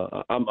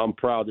 I'm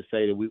proud to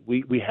say that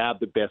we have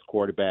the best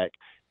quarterback,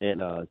 and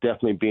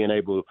definitely being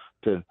able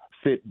to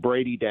sit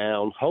Brady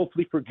down,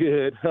 hopefully for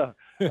good.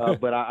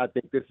 But I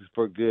think this is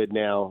for good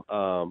now.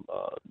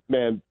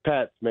 Man,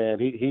 Pat, man,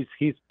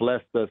 he's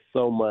blessed us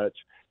so much,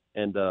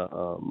 and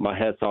my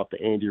hat's off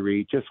to Andy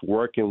Reid, just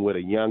working with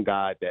a young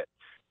guy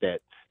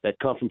that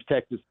comes from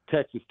Texas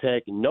Tech,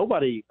 and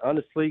nobody,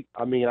 honestly,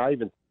 I mean, I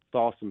even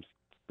saw some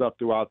stuff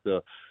throughout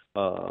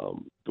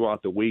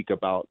the week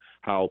about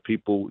how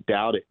people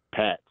doubted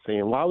Pat,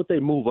 saying, why would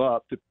they move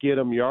up to get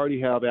him? You already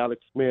have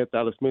Alex Smith.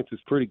 Alex Smith is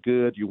pretty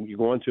good. You're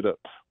going to the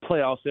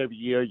playoffs every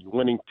year. You're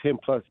winning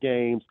 10-plus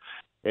games.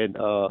 And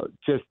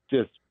just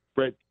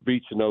Brett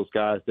Veach and those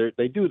guys,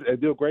 they do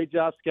a great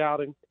job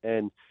scouting.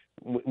 And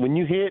when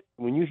you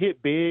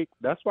hit big,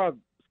 that's why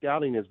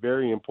scouting is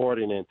very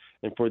important.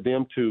 And for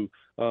them to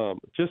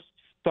just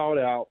start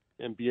out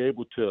and be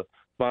able to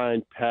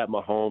find Pat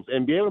Mahomes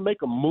and be able to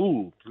make a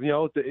move. You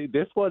know,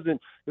 this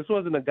wasn't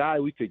a guy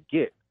we could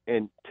get,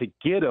 and to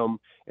get him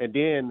and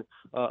then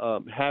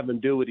have him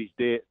do what he's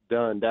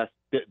done.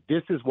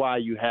 This is why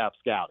you have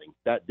scouting.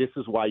 This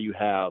is why you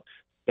have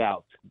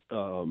scouts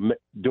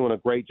doing a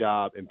great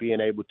job and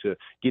being able to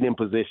get in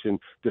position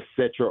to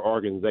set your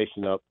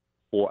organization up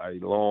for a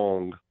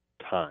long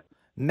time.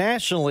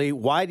 Nationally,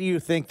 why do you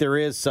think there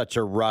is such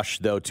a rush,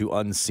 though, to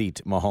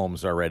unseat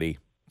Mahomes already?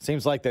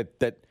 Seems like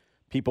that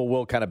people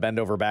will kind of bend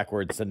over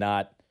backwards to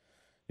not,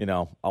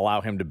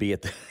 allow him to be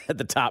at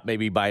the top,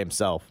 maybe by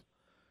himself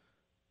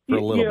for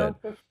a little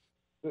bit.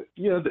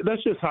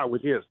 That's just how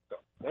it is, though.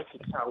 That's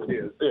just how it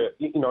is.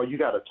 You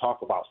got to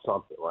talk about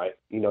something, right?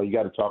 You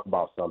got to talk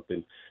about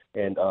something,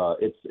 and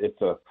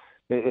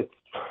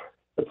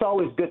it's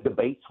always good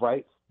debates,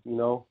 right?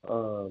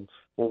 When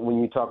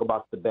you talk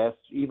about the best,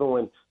 even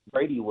when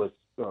Brady was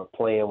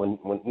playing, when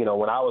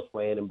I was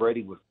playing, and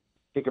Brady was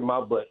kicking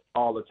my butt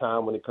all the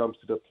time when it comes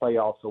to the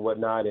playoffs and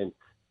whatnot, and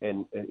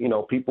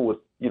people would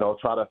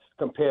try to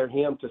compare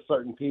him to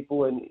certain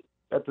people, and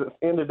at the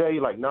end of the day,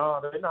 like, no,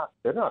 they're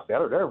not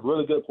better. They're a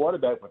really good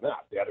quarterback, but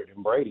not better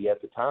than Brady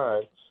at the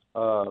time.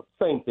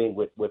 Same thing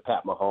with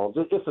Pat Mahomes.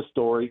 It's a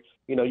story.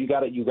 You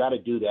got to do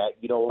that.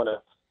 You don't want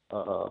to.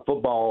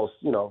 Football is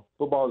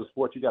a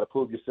sport. You got to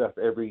prove yourself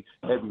every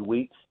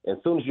week. And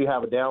as soon as you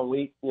have a down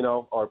week,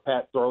 or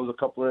Pat throws a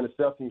couple of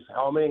interceptions, you say,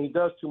 oh man, he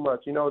does too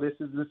much. This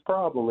is this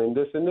problem and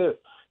this and this.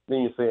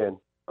 Then you're saying,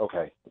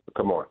 okay,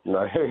 come on,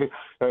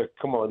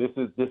 come on. This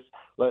is this.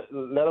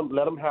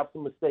 Let him have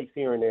some mistakes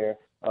here and there.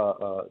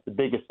 The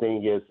biggest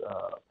thing is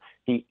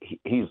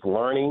he's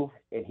learning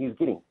and he's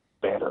getting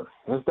better.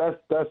 That's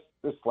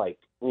just like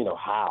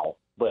how.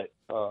 But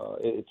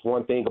it's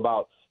one thing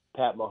about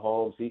Pat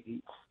Mahomes.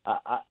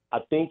 I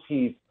think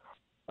he's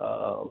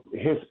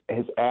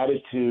his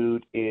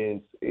attitude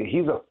is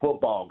he's a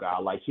football guy.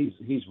 Like he's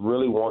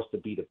really wants to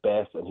be the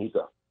best, and he's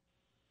a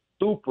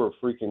super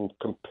freaking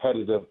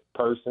competitive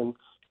person.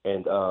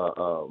 And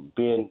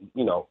being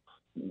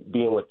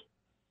with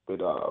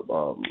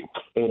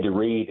Andy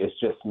Reid is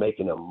just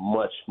making him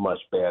much, much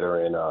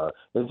better. And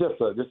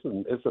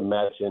it's a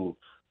match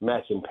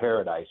in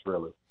paradise,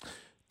 really.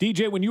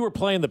 DJ, when you were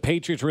playing, the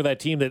Patriots were that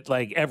team that,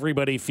 like,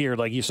 everybody feared.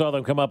 Like, you saw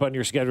them come up on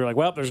your schedule, like,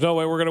 well, there's no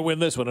way we're going to win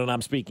this one. And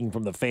I'm speaking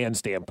from the fan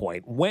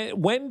standpoint.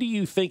 When do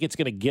you think it's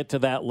going to get to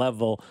that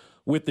level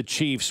with the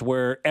Chiefs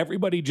where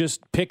everybody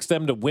just picks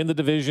them to win the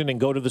division and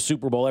go to the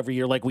Super Bowl every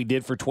year like we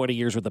did for 20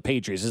 years with the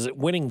Patriots? Is it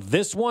winning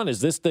this one?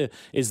 Is this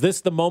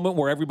the moment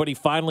where everybody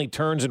finally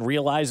turns and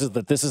realizes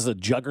that this is a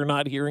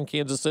juggernaut here in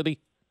Kansas City?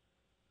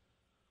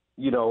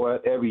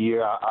 Every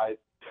year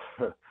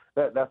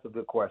that's a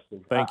good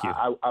question. Thank you.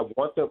 I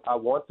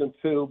want them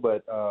to,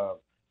 but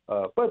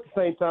at the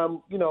same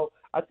time,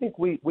 I think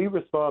we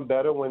respond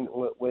better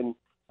when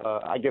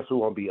I guess we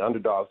won't be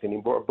underdogs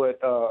anymore, but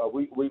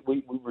we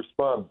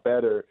respond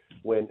better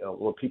when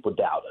people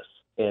doubt us.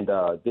 And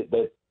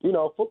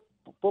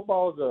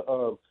football is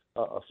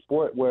a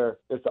sport where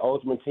it's the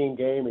ultimate team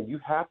game, and you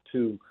have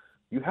to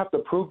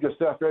prove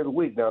yourself every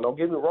week. Now, don't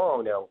get me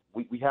wrong. Now,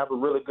 we have a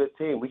really good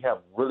team. We have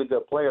really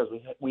good players.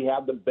 We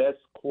have the best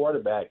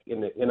quarterback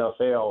in the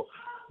NFL,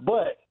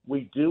 but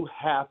we do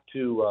have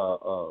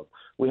to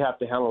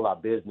handle our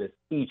business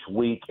each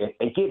week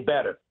and get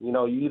better.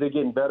 You're either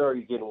getting better or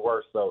you're getting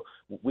worse. So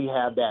we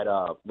have that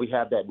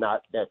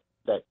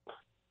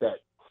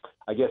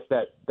I guess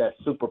that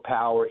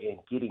superpower in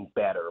getting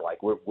better.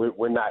 Like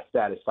we're not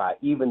satisfied,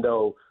 even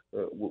though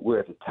we're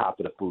at the top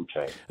of the food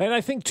chain. And I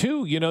think,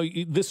 too,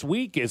 this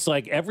week it's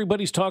like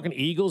everybody's talking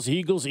Eagles.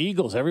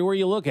 Everywhere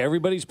you look,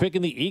 everybody's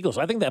picking the Eagles.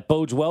 I think that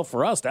bodes well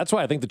for us. That's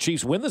why I think the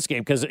Chiefs win this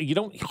game, because you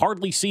don't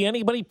hardly see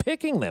anybody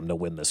picking them to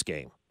win this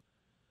game.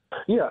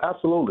 Yeah,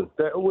 absolutely,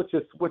 which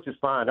is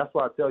fine. That's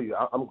why I tell you,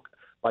 I'm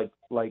like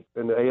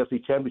in the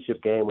AFC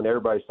Championship game when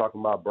everybody's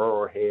talking about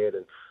Burrowhead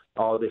and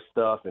all this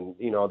stuff, and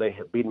they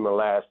have beaten them the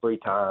last 3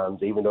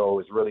 times, even though it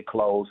was really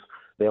close.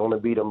 They only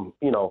beat them,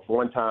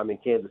 one time in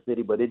Kansas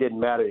City, but it didn't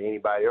matter to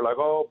anybody. They're like,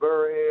 oh,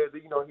 Burrowhead,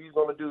 he's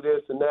going to do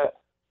this and that.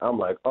 I'm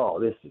like, oh,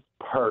 this is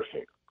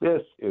perfect.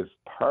 This is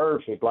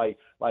perfect.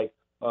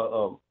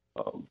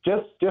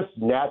 Just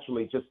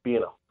naturally, just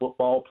being a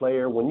football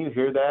player, when you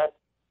hear that,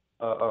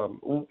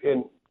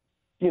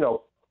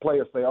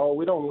 players say, oh,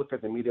 we don't look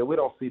at the media. We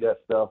don't see that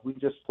stuff. We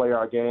just play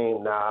our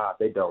game. Nah,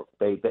 they don't.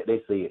 They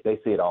see it. They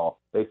see it all.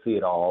 They see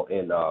it all.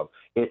 And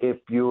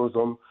it fuels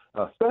them,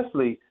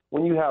 especially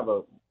when you have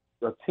a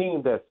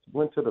team that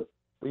went to the,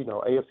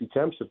 AFC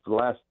Championship for the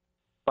last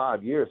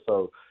 5 years.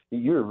 So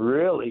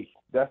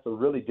that's a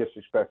really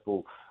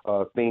disrespectful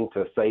thing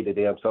to say to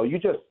them. So you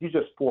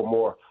just pour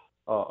more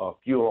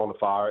fuel on the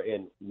fire.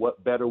 And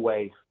what better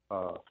way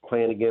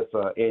playing against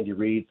Andy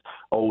Reid's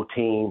old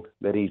team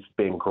that he's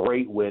been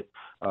great with,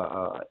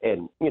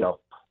 and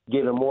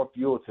giving more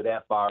fuel to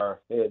that fire.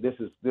 This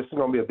is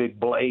going to be a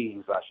big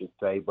blaze, I should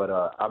say. But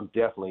I'm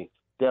definitely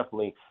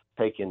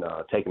taking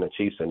the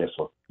Chiefs in this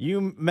one.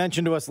 You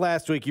mentioned to us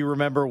last week, you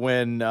remember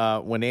when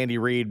Andy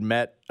Reid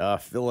met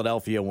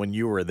Philadelphia when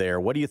you were there.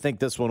 What do you think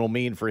this one will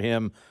mean for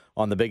him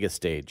on the biggest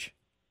stage?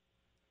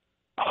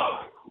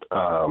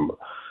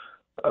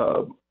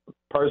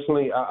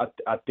 Personally,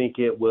 I think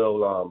it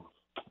will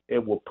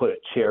put a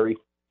cherry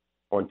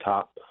on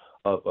top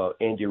of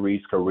Andy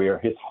Reid's career,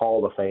 his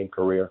Hall of Fame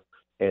career,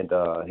 and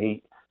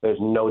there's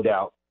no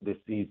doubt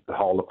he's the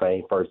Hall of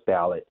Fame first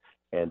ballot.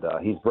 And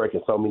he's breaking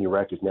so many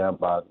records now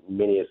about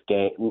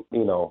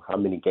how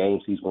many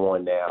games he's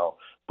won now.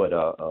 But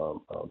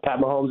Pat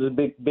Mahomes is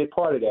a big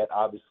part of that,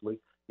 obviously.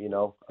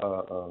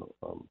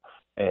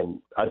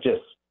 And I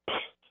just,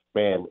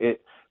 man,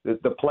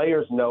 the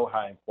players know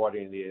how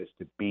important it is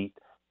to beat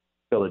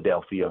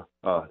Philadelphia,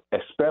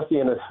 especially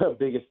in the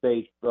biggest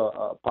stage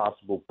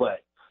possible.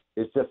 But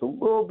it's just a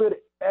little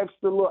bit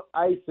extra little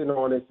icing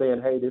on it,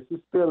 saying, "Hey, this is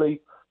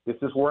Philly. This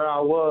is where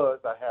I was.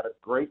 I had a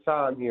great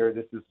time here.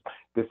 This is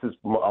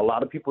a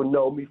lot of people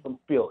know me from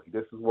Philly.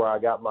 This is where I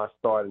got my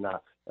start, and I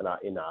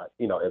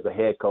as a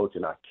head coach,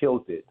 and I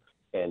killed it.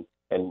 And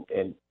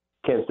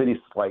Kansas City's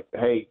like,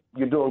 hey,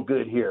 you're doing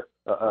good here.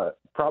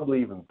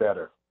 Probably even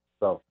better.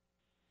 So,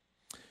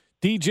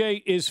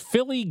 DJ, is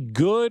Philly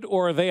good,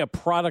 or are they a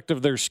product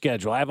of their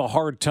schedule? I have a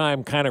hard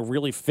time kind of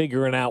really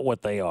figuring out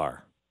what they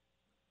are.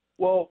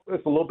 Well,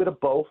 it's a little bit of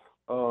both.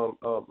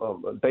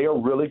 They are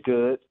really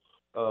good.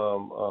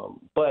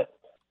 But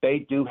they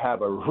do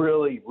have a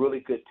really,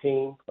 really good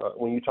team.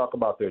 When you talk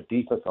about their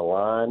defensive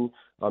line,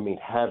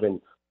 having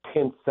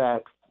 10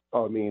 sacks,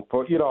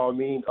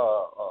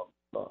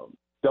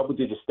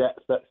 double-digit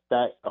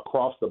stats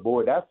across the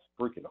board, that's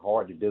freaking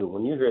hard to do.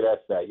 When you hear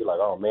that stat, you're like,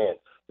 oh, man,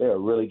 they are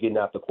really getting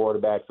out the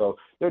quarterback. So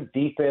their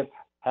defense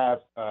has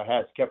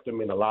kept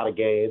them in a lot of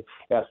games.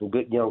 They have some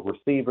good young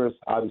receivers.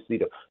 Obviously,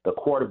 the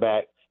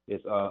quarterback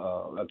is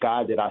a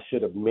guy that I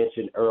should have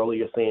mentioned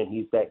earlier, saying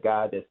he's that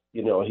guy that's,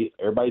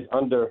 everybody's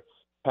under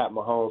Pat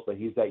Mahomes, but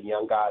he's that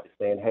young guy that's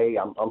saying, hey,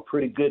 I'm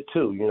pretty good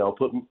too.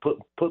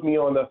 Put me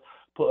on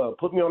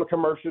the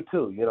commercial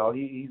too.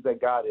 He's that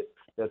guy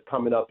that's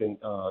coming up in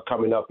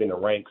the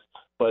ranks.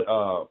 But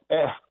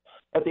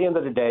at the end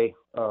of the day,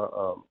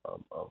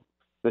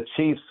 the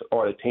Chiefs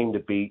are the team to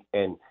beat,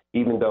 and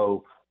even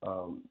though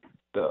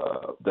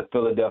the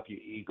Philadelphia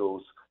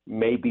Eagles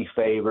may be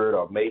favored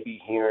or may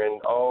be hearing,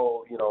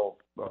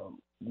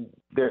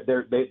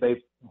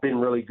 they've been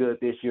really good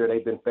this year.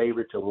 They've been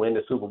favored to win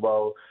the Super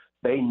Bowl.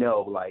 They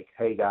know, like,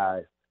 hey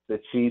guys,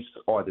 the Chiefs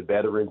are the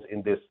veterans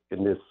in this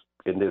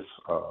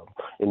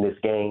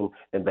game,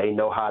 and they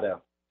know how to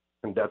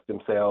conduct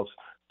themselves.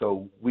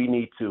 So we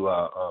need to.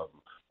 I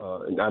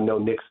know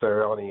Nick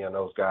Sirianni and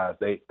those guys.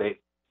 They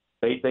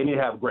need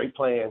to have a great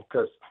plan,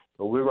 because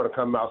we're going to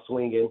come out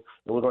swinging,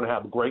 and we're going to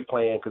have a great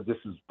plan, because this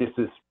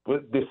is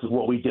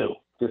what we do.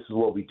 This is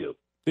what we do.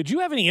 Did you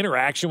have any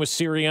interaction with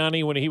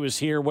Sirianni when he was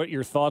here? What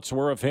your thoughts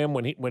were of him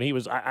when he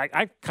was?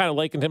 I kind of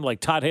likened him like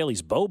Todd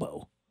Haley's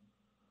Bobo.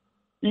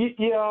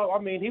 Yeah, I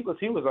mean, he was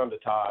under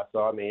Todd,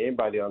 so I mean,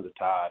 anybody under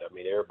Todd, I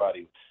mean,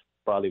 everybody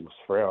probably was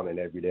frowning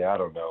every day. I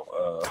don't know,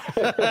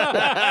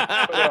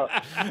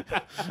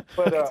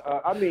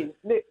 I mean,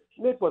 Nick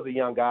was a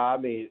young guy. I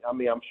mean,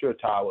 I'm sure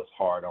Todd was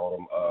hard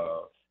on him.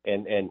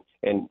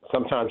 And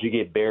sometimes you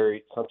get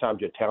buried. Sometimes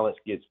your talent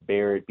gets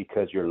buried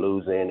because you're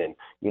losing, and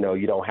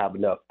you don't have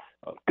enough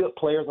good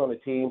players on the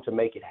team to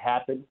make it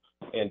happen.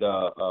 And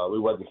we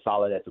wasn't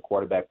solid at the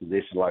quarterback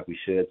position like we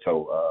should.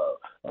 So,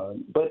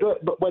 but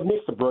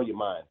Nick's a brilliant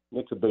mind.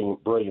 Nick's a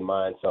brilliant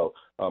mind. So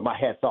my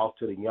hat's off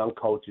to the young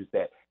coaches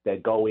that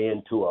go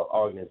into an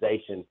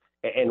organization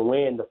and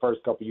win the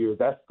first couple of years.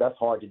 That's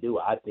hard to do,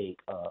 I think,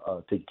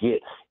 to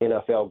get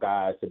NFL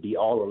guys to be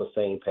all on the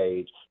same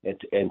page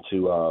and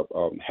to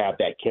have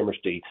that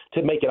chemistry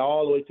to make it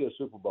all the way to the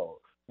Super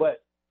Bowl.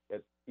 But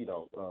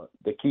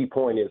the key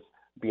point is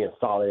being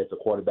solid at the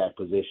quarterback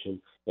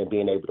position and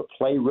being able to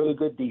play really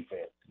good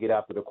defense, get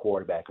after the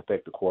quarterback,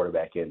 affect the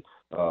quarterback, and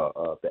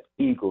the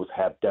Eagles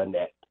have done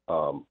that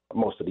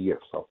most of the year.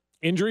 So,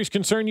 injuries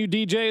concern you,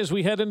 DJ, as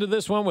we head into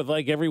this one with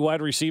like every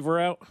wide receiver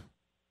out?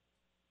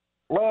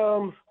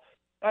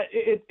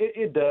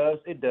 It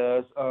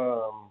does.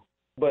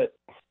 But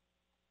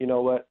you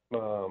know what?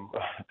 For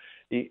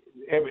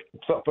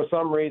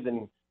some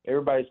reason,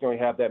 everybody's going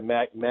to have that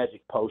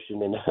magic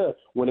potion, and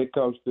when it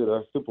comes to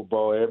the Super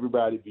Bowl,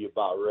 everybody be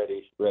about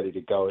ready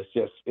to go. It's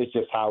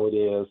just how it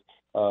is.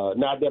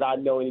 Not that I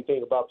know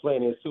anything about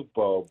playing in the Super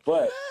Bowl,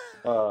 but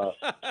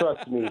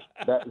trust me,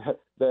 that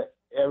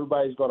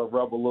everybody's going to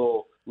rub a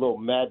little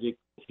magic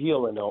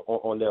healing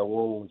on their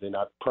wounds, and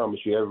I promise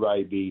you,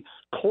 everybody be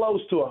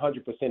close to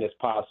 100% as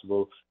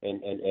possible,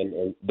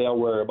 and they'll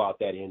worry about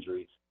that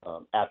injury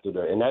after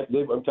and that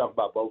I'm talking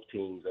about both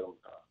teams, and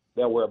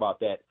they'll worry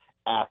about that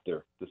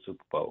after the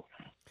Super Bowl.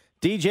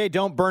 DJ,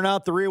 don't burn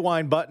out the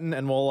rewind button,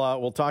 and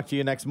we'll talk to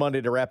you next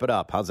Monday to wrap it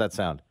up. How's that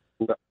sound?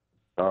 All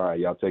right,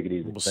 y'all take it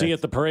easy. We'll see you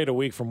at the parade a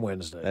week from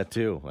Wednesday. That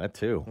too.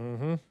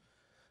 Mm-hmm.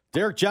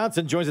 Derek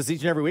Johnson joins us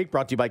each and every week,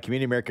 brought to you by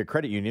Community America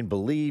Credit Union.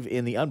 Believe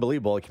in the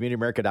unbelievable at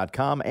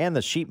CommunityAmerica.com and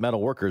the Sheet Metal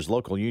Workers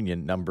Local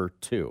Union number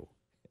 2.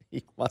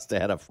 He must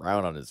have had a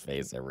frown on his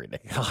face every day.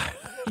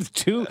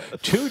 two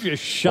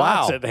just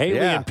shots at Haley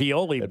and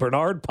Pioli,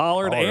 Bernard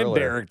Pollard and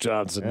earlier. Derek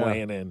Johnson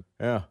weighing in.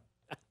 Yeah.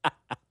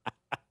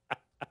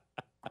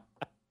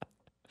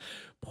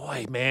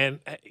 Boy, man,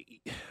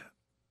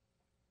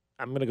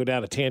 I'm going to go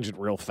down a tangent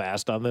real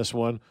fast on this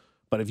one.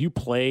 But if you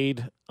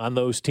played on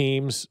those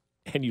teams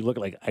and you look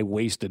like I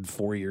wasted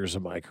 4 years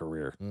of my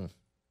career.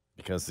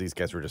 Because these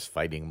guys were just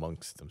fighting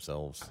amongst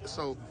themselves.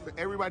 So for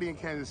everybody in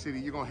Kansas City,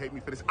 you're going to hate me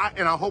for this.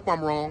 And I hope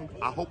I'm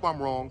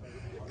wrong.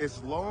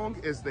 As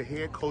long as the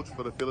head coach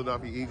for the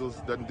Philadelphia Eagles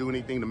doesn't do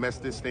anything to mess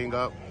this thing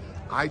up,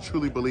 I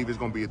truly believe it's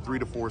going to be a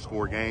 3-4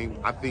 score game.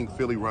 I think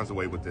Philly runs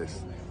away with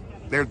this.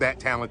 They're that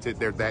talented.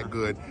 They're that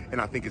good.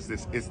 And I think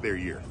it's their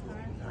year.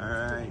 All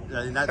right.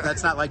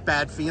 That's not like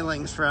bad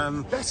feelings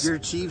from your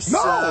Chiefs. No.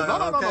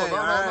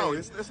 Okay,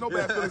 It's no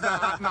bad feelings.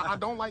 I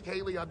don't like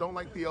Haley. I don't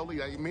like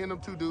Pioli. Me and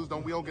them two dudes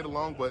we don't get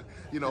along. But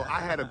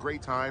I had a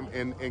great time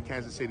in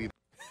Kansas City.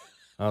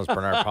 That was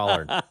Bernard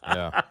Pollard.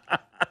 Yeah,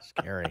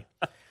 scary.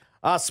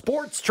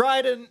 Sports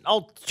tried an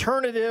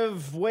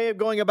alternative way of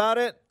going about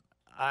it.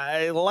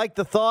 I like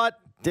the thought.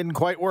 Didn't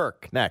quite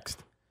work.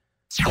 Next.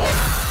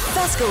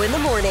 Fesco in the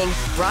Morning,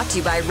 brought to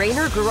you by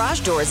Rainer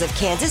Garage Doors of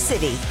Kansas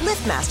City.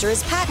 LiftMaster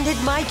has patented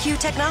MyQ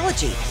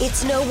technology.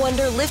 It's no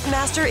wonder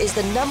LiftMaster is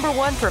the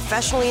 #1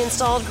 professionally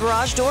installed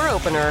garage door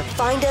opener.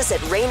 Find us at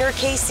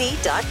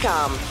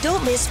RainerKC.com.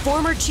 Don't miss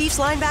former Chiefs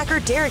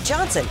linebacker Derek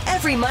Johnson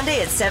every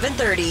Monday at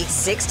 7:30,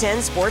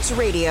 610 Sports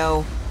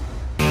Radio.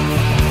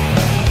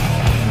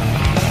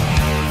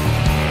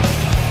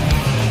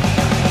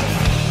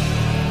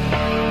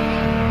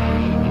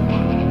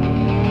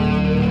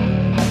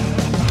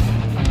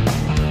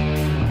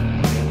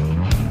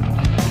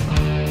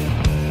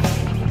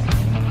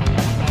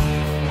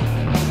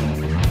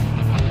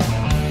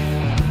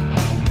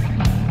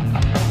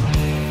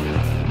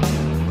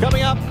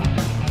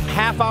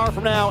 Hour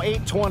from now,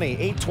 8:20,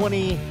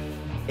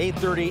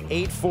 8:30,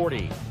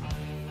 8:40.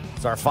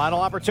 It's our final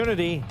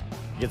opportunity.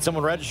 Get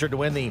someone registered to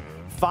win the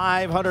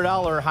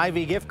 $500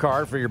 Hy-Vee gift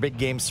card for your big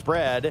game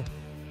spread.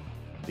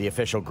 The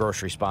official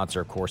grocery sponsor,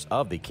 of course,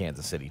 of the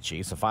Kansas City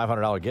Chiefs. A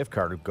 $500 gift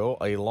card would go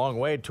a long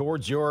way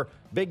towards your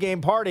big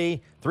game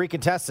party. 3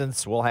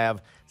 contestants will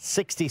have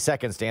 60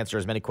 seconds to answer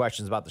as many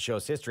questions about the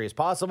show's history as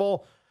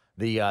possible.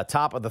 The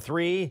top of the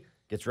 3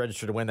 gets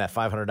registered to win that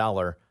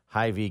 $500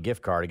 Hy-Vee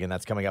gift card. Again,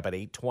 that's coming up at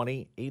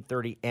 8:20,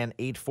 8:30, and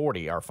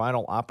 8:40. Our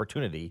final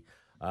opportunity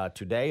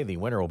today. The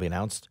winner will be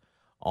announced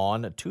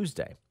on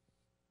Tuesday.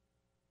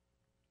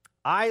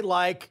 I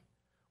like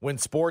when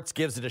sports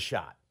gives it a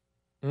shot.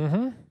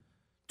 Mm-hmm.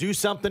 Do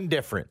something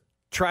different.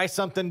 Try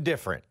something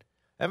different.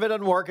 If it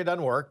doesn't work, it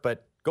doesn't work,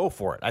 but go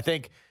for it. I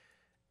think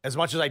as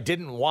much as I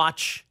didn't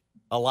watch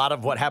a lot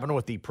of what happened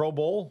with the Pro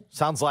Bowl,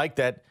 sounds like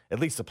that at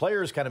least the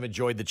players kind of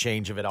enjoyed the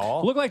change of it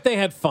all. Looked like they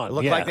had fun. It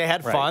looked like they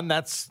had fun.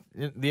 That's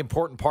the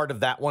important part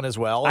of that one as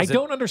well. I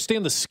don't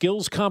understand the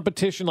skills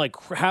competition,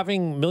 like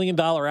having $1 million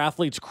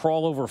athletes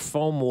crawl over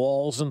foam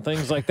walls and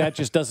things like that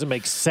just doesn't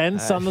make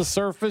sense on the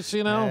surface,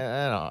 you know? I don't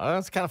know.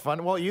 That's kind of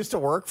fun. Well, it used to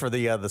work for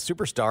the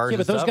superstars. Yeah,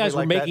 but those guys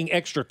were making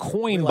extra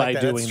coin by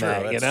doing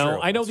that, you know?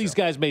 I know these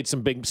guys made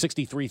some big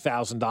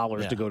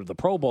 $63,000 to go to the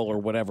Pro Bowl or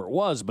whatever it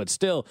was, but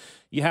still,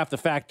 you have to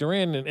factor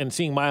in, and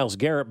seeing Myles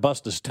Garrett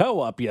bust his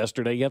toe up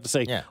yesterday, you have to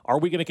say, are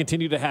we going to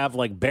continue to have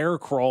like bear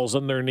crawls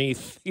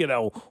underneath,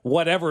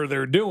 whatever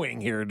they're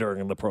doing here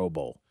during the Pro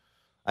Bowl?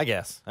 I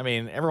guess. I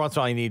mean, every once in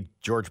a while you need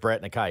George Brett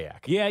in a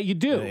kayak. Yeah, you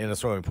do. In a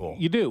swimming pool.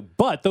 You do.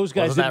 But those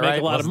guys didn't make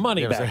a lot of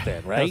money back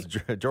then, right?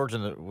 George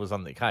was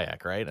on the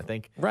kayak, right? I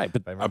think. Right.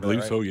 But I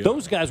believe so, yeah.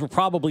 Those guys were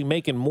probably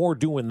making more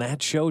doing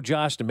that show,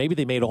 Josh, than maybe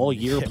they made all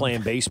year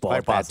playing baseball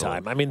at that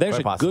time. I mean, there's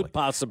a good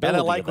possibility. And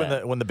I like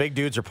of when the big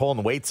dudes are pulling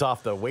the weights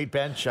off the weight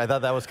bench. I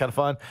thought that was kind of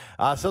fun.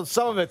 So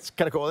some of it's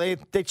kind of cool.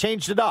 They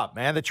changed it up,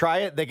 man. They try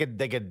it. They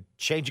could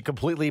change it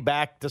completely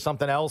back to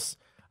something else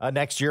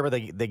next year, but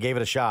they gave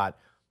it a shot.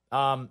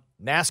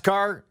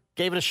 NASCAR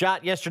gave it a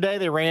shot yesterday.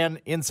 They ran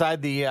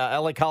inside the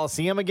LA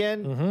Coliseum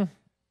again.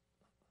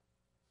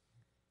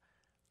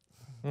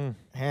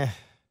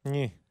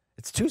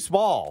 It's too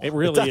small. It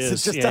really is.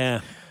 It's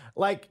just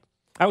like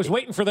I was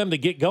waiting for them to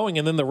get going,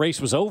 and then the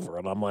race was over,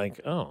 and I'm like,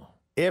 oh.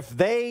 If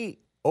they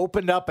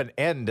opened up an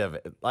end of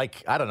it,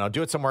 like I don't know,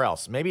 do it somewhere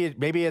else. Maybe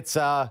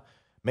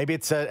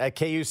it's at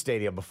KU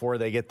Stadium before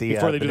they get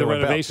before they do the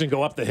renovation,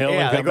 go up the hill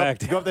and come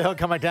back. Go up the hill,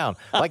 come back down.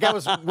 Like I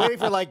was waiting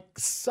for like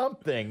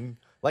something.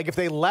 Like if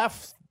they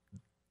left,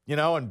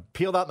 and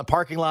peeled out in the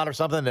parking lot or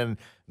something, and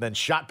then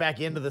shot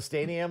back into the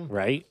stadium.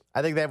 Right.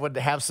 I think that would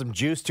have some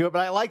juice to it. But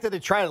I like that they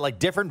tried it like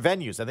different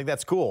venues. I think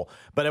that's cool.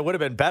 But it would have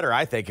been better,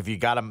 I think, if you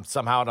got them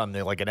somehow on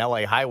like an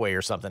LA highway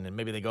or something, and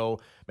maybe they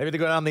go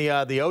down the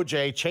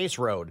OJ Chase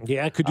Road.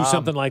 Yeah, could do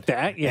something like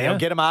that. Yeah,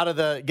 get them out of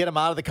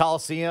the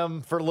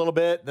Coliseum for a little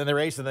bit, then they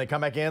race and they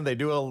come back in. They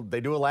do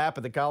a lap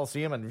at the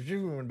Coliseum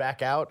and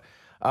back out.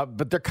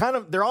 But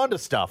they're onto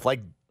stuff. Like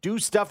do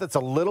stuff that's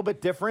a little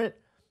bit different.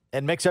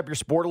 And mix up your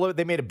sport a little bit.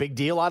 They made a big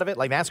deal out of it.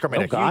 Like NASCAR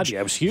made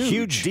it was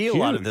huge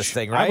deal out of this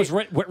thing, right? I was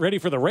ready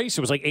for the race. It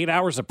was like 8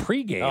 hours of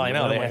pregame. Oh, I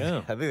know.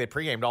 I think they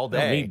pregamed all day.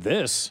 I don't need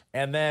this.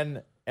 And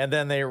then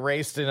they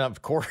raced in a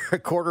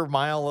quarter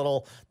mile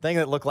little thing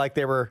that looked like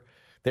they were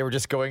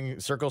just going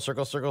circle,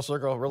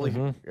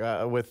 really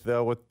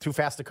with too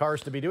fast of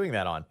cars to be doing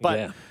that on.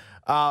 But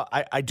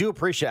I do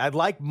appreciate it. I'd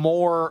like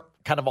more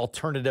kind of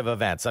alternative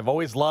events. I've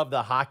always loved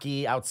the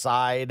hockey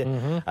outside.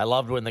 I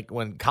loved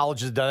when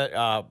college has done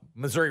it.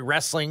 Missouri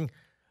wrestling.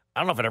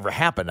 I don't know if it ever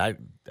happened. I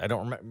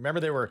don't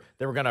remember. They were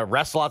going to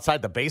wrestle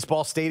outside the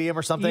baseball stadium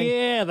or something.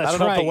 Yeah, that's I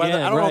don't right.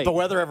 I don't know if the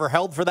weather ever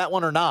held for that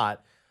one or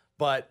not.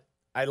 But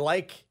I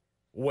like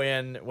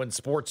when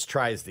sports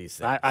tries these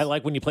things. I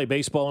like when you play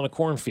baseball in a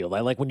cornfield.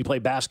 I like when you play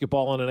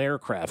basketball on an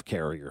aircraft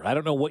carrier. I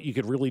don't know what you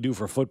could really do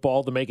for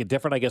football to make it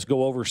different. I guess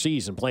go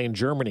overseas and play in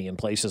Germany and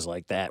places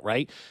like that,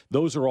 right?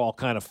 Those are all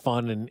kind of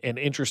fun and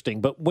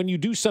interesting. But when you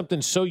do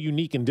something so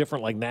unique and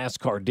different like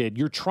NASCAR did,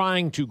 you're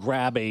trying to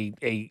grab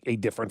a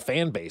different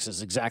fan base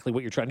is exactly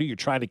what you're trying to do. You're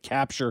trying to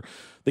capture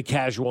the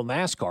casual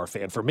NASCAR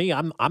fan. For me,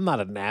 I'm not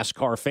a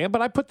NASCAR fan,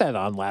 but I put that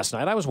on last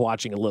night. I was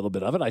watching a little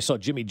bit of it. I saw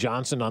Jimmy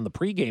Johnson on the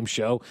pregame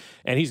show,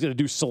 and he's going to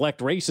do select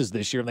races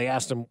this year. And they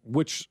asked him,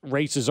 which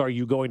races are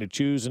you going to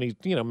choose? And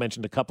he,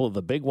 mentioned a couple of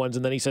the big ones.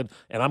 And then he said,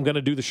 and I'm going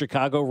to do the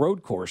Chicago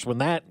Road Course when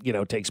that,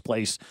 takes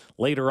place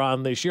later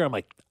on this year. I'm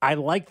like, I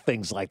like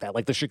things like that.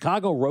 Like the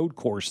Chicago Road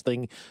Course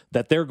thing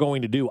that they're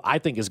going to do, I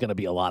think is going to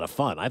be a lot of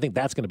fun. I think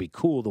that's going to be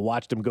cool to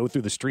watch them go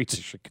through the streets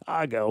of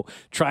Chicago,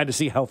 trying to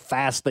see how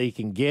fast they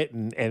can get.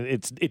 And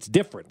it's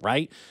different,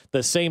 right?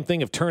 The same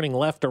thing of turning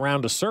left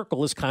around a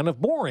circle is kind of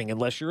boring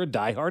unless you're a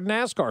diehard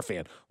NASCAR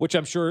fan, which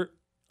I'm sure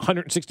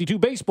 162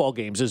 baseball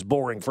games is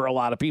boring for a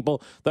lot of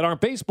people that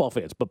aren't baseball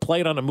fans, but play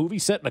it on a movie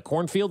set in a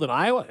cornfield in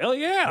Iowa. Hell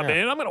yeah,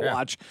 man. I'm going to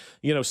watch,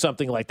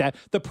 something like that.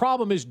 The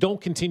problem is don't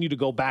continue to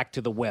go back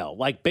to the well.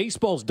 Like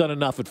baseball's done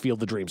enough at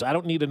Field of Dreams. I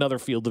don't need another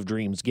Field of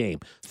Dreams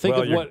game. Think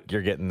of what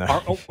you're getting.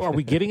 Are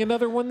we getting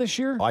another one this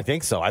year? I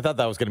think so. I thought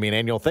that was going to be an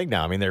annual thing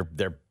now. I mean,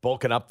 they're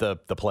bulking up the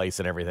place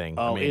and everything.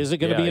 Oh, is it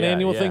going to be an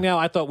annual thing now?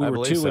 I thought we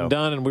were two and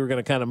done and we were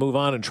going to kind of move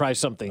on and try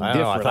something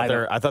different.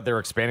 I thought they were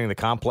expanding the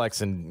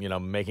complex and,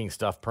 making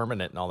stuff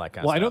permanent and all that kind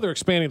of stuff. Well, I know they're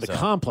expanding the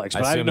complex,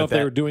 but I didn't know if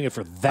they were doing it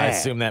for that. I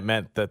assume that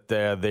meant that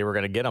they were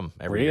going to get them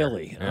every year.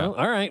 Really? Yeah. Oh,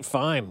 all right,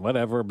 fine,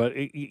 whatever. But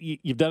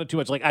you've done it too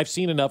much. Like, I've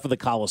seen enough of the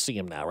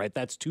Coliseum now, right?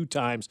 That's 2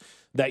 times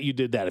that you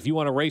did that. If you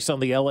want to race on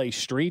the L.A.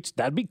 streets,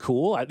 that'd be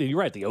cool. You're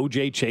right. The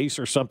O.J. Chase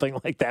or something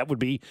like that would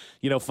be,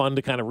 fun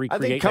to kind of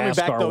recreate. I think coming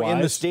back, though, NASCAR-wise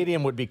in the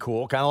stadium would be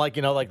cool. Kind of like,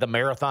 like the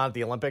marathon at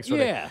the Olympics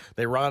where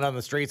they run on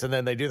the streets and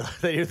then they do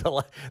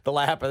the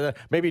lap. And then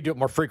maybe do it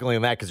more frequently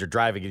than that because you're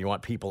driving and you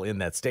want people in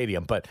that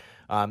stadium. But,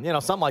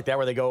 something like that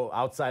where they go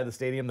outside the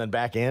stadium then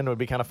back in would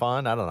be kind of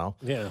fun. I don't know.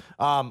 Yeah.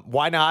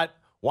 Why not?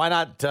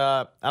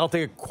 I don't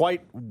think it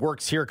quite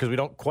works here because we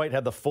don't quite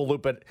have the full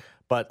loop,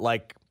 but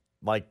like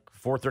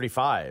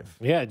 435.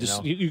 Yeah,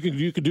 just you know?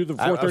 you could do the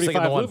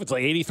 435 loop. It's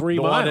like 83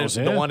 miles.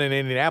 The one in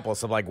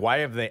Indianapolis. I'm like, why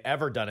have they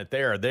ever done it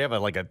there? They have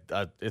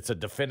it's a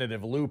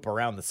definitive loop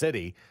around the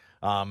city.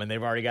 And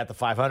they've already got the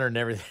 500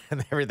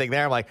 and everything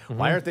there. I'm like,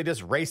 why aren't they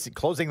just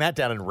closing that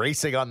down and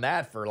racing on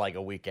that for like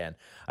a weekend?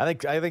 I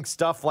think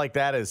stuff like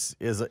that is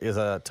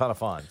a ton of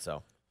fun.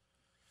 So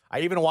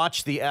I even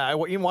watched I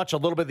even watched a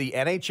little bit of the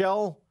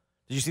NHL.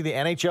 Did you see the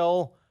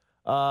NHL?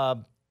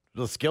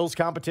 The skills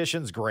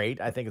competition's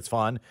great. I think it's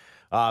fun.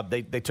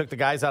 They took the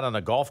guys out on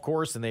a golf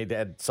course and they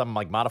had some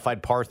like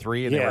modified par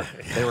 3 and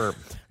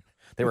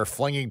they were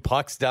flinging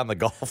pucks down the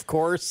golf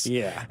course.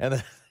 Yeah,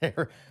 and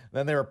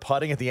then they were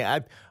putting at the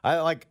end. I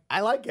like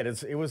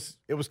it. It was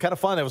kind of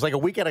fun. It was like a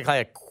weekend of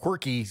kind of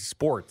quirky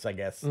sports, I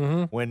guess.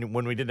 When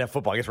we didn't have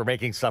football, I guess we're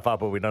making stuff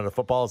up, but we don't have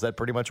football. Is that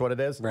pretty much what it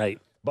is? Right.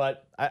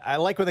 But I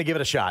like when they give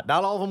it a shot.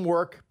 Not all of them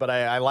work, but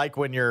I like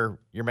when you're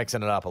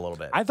mixing it up a little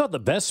bit. I thought the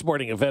best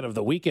sporting event of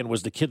the weekend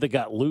was the kid that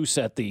got loose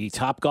at the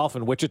Topgolf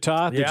in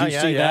Wichita. Did you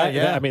see that?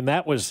 Yeah. I mean,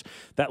 that was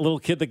that little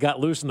kid that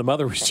got loose and the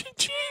mother was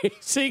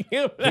chasing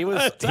him. He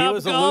was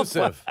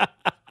elusive.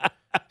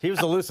 He was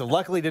elusive.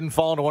 Luckily, didn't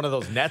fall into one of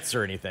those nets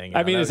or anything.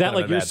 I mean, is that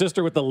like your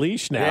sister with the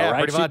leash now, yeah,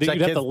 right? Pretty much.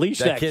 You'd have to leash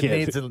that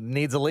kid.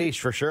 Needs a leash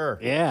for sure.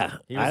 Yeah.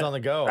 He was on the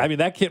go. I mean,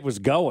 that kid was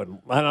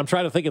going. And I'm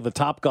trying to think of the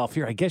Topgolf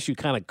here. I guess you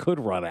kind of could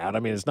run out. I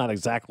mean, it's not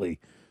exactly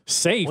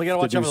safe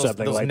to do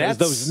something like that.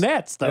 Those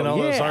nets, though.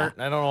 Those aren't,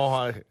 I don't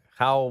know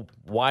how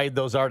wide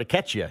those are to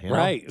catch you.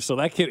 Right. So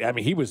that kid, I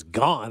mean, he was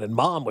gone, and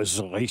Mom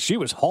she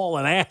was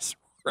hauling ass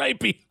right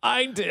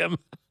behind him.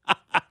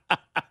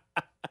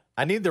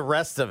 I need the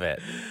rest of it.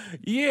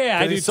 Yeah,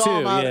 I do too.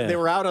 Yeah. They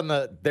were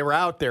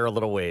out there a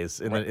little ways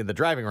in the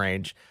driving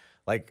range.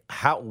 Like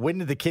when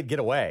did the kid get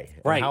away?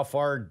 Right. And how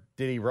far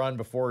did he run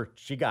before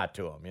she got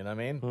to him? You know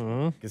what I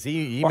mean? Because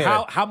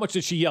how much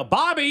did she yell,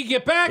 "Bobby,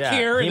 get back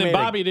here!" And then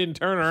Bobby didn't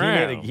turn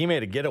around. He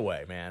made a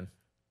getaway, man.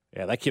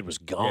 Yeah, that kid was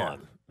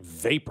gone. Yeah.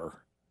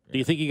 Vapor. Do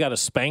you think he got a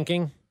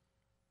spanking?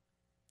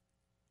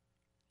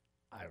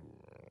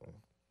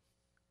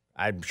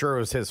 I'm sure it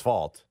was his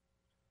fault.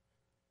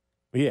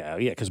 Yeah,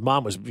 because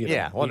Mom was.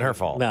 It wasn't her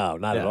fault. No,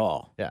 not at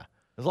all. Yeah,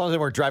 as long as they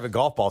weren't driving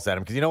golf balls at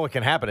him, because you know what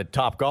can happen at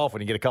Top Golf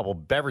when you get a couple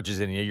beverages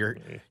in you. You're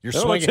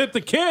swinging. Let's hit the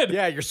kid.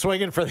 Yeah, you're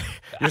swinging for that.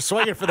 It's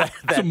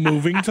a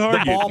moving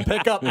target. The ball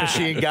pickup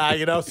machine guy.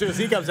 As soon as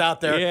he comes out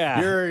there,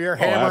 you're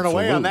hammering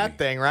away on that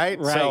thing, right?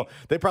 So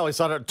they probably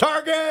saw it.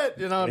 Target.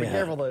 Be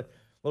careful. The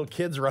little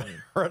kids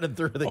running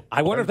through the.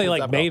 I wonder if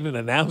they made an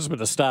announcement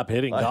to stop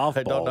hitting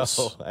golf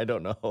balls. I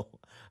don't know.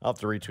 I'll have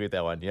to retweet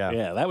that one. Yeah.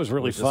 Yeah, that was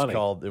really funny.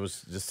 It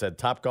was just said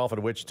Top Golf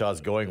in Wichita is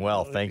going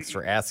well. Thanks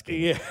for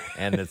asking. Yeah.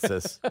 And it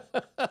says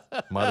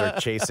mother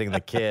chasing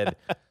the kid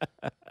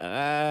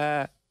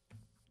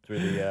through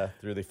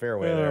the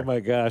fairway there. Oh my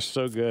gosh,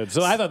 so good.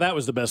 So I thought that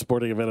was the best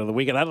sporting event of the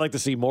weekend. I'd like to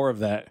see more of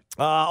that.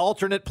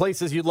 Alternate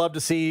places you'd love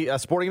to see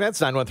sporting events,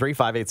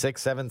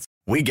 913-586-7.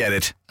 We get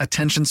it.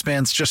 Attention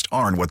spans just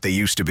aren't what they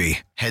used to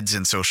be. Heads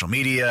in social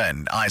media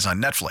and eyes on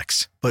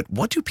Netflix. But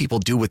what do people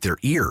do with their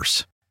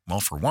ears? Well,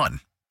 for one,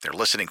 they're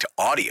listening to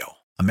audio.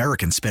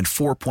 Americans spend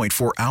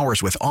 4.4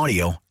 hours with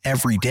audio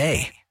every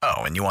day. Oh,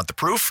 and you want the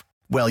proof?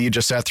 Well, you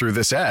just sat through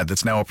this ad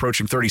that's now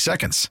approaching 30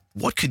 seconds.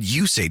 What could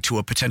you say to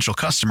a potential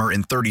customer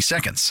in 30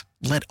 seconds?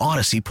 Let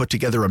Odyssey put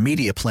together a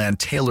media plan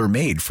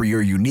tailor-made for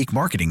your unique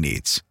marketing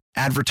needs.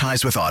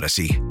 Advertise with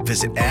Odyssey.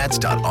 Visit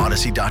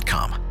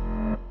ads.odyssey.com.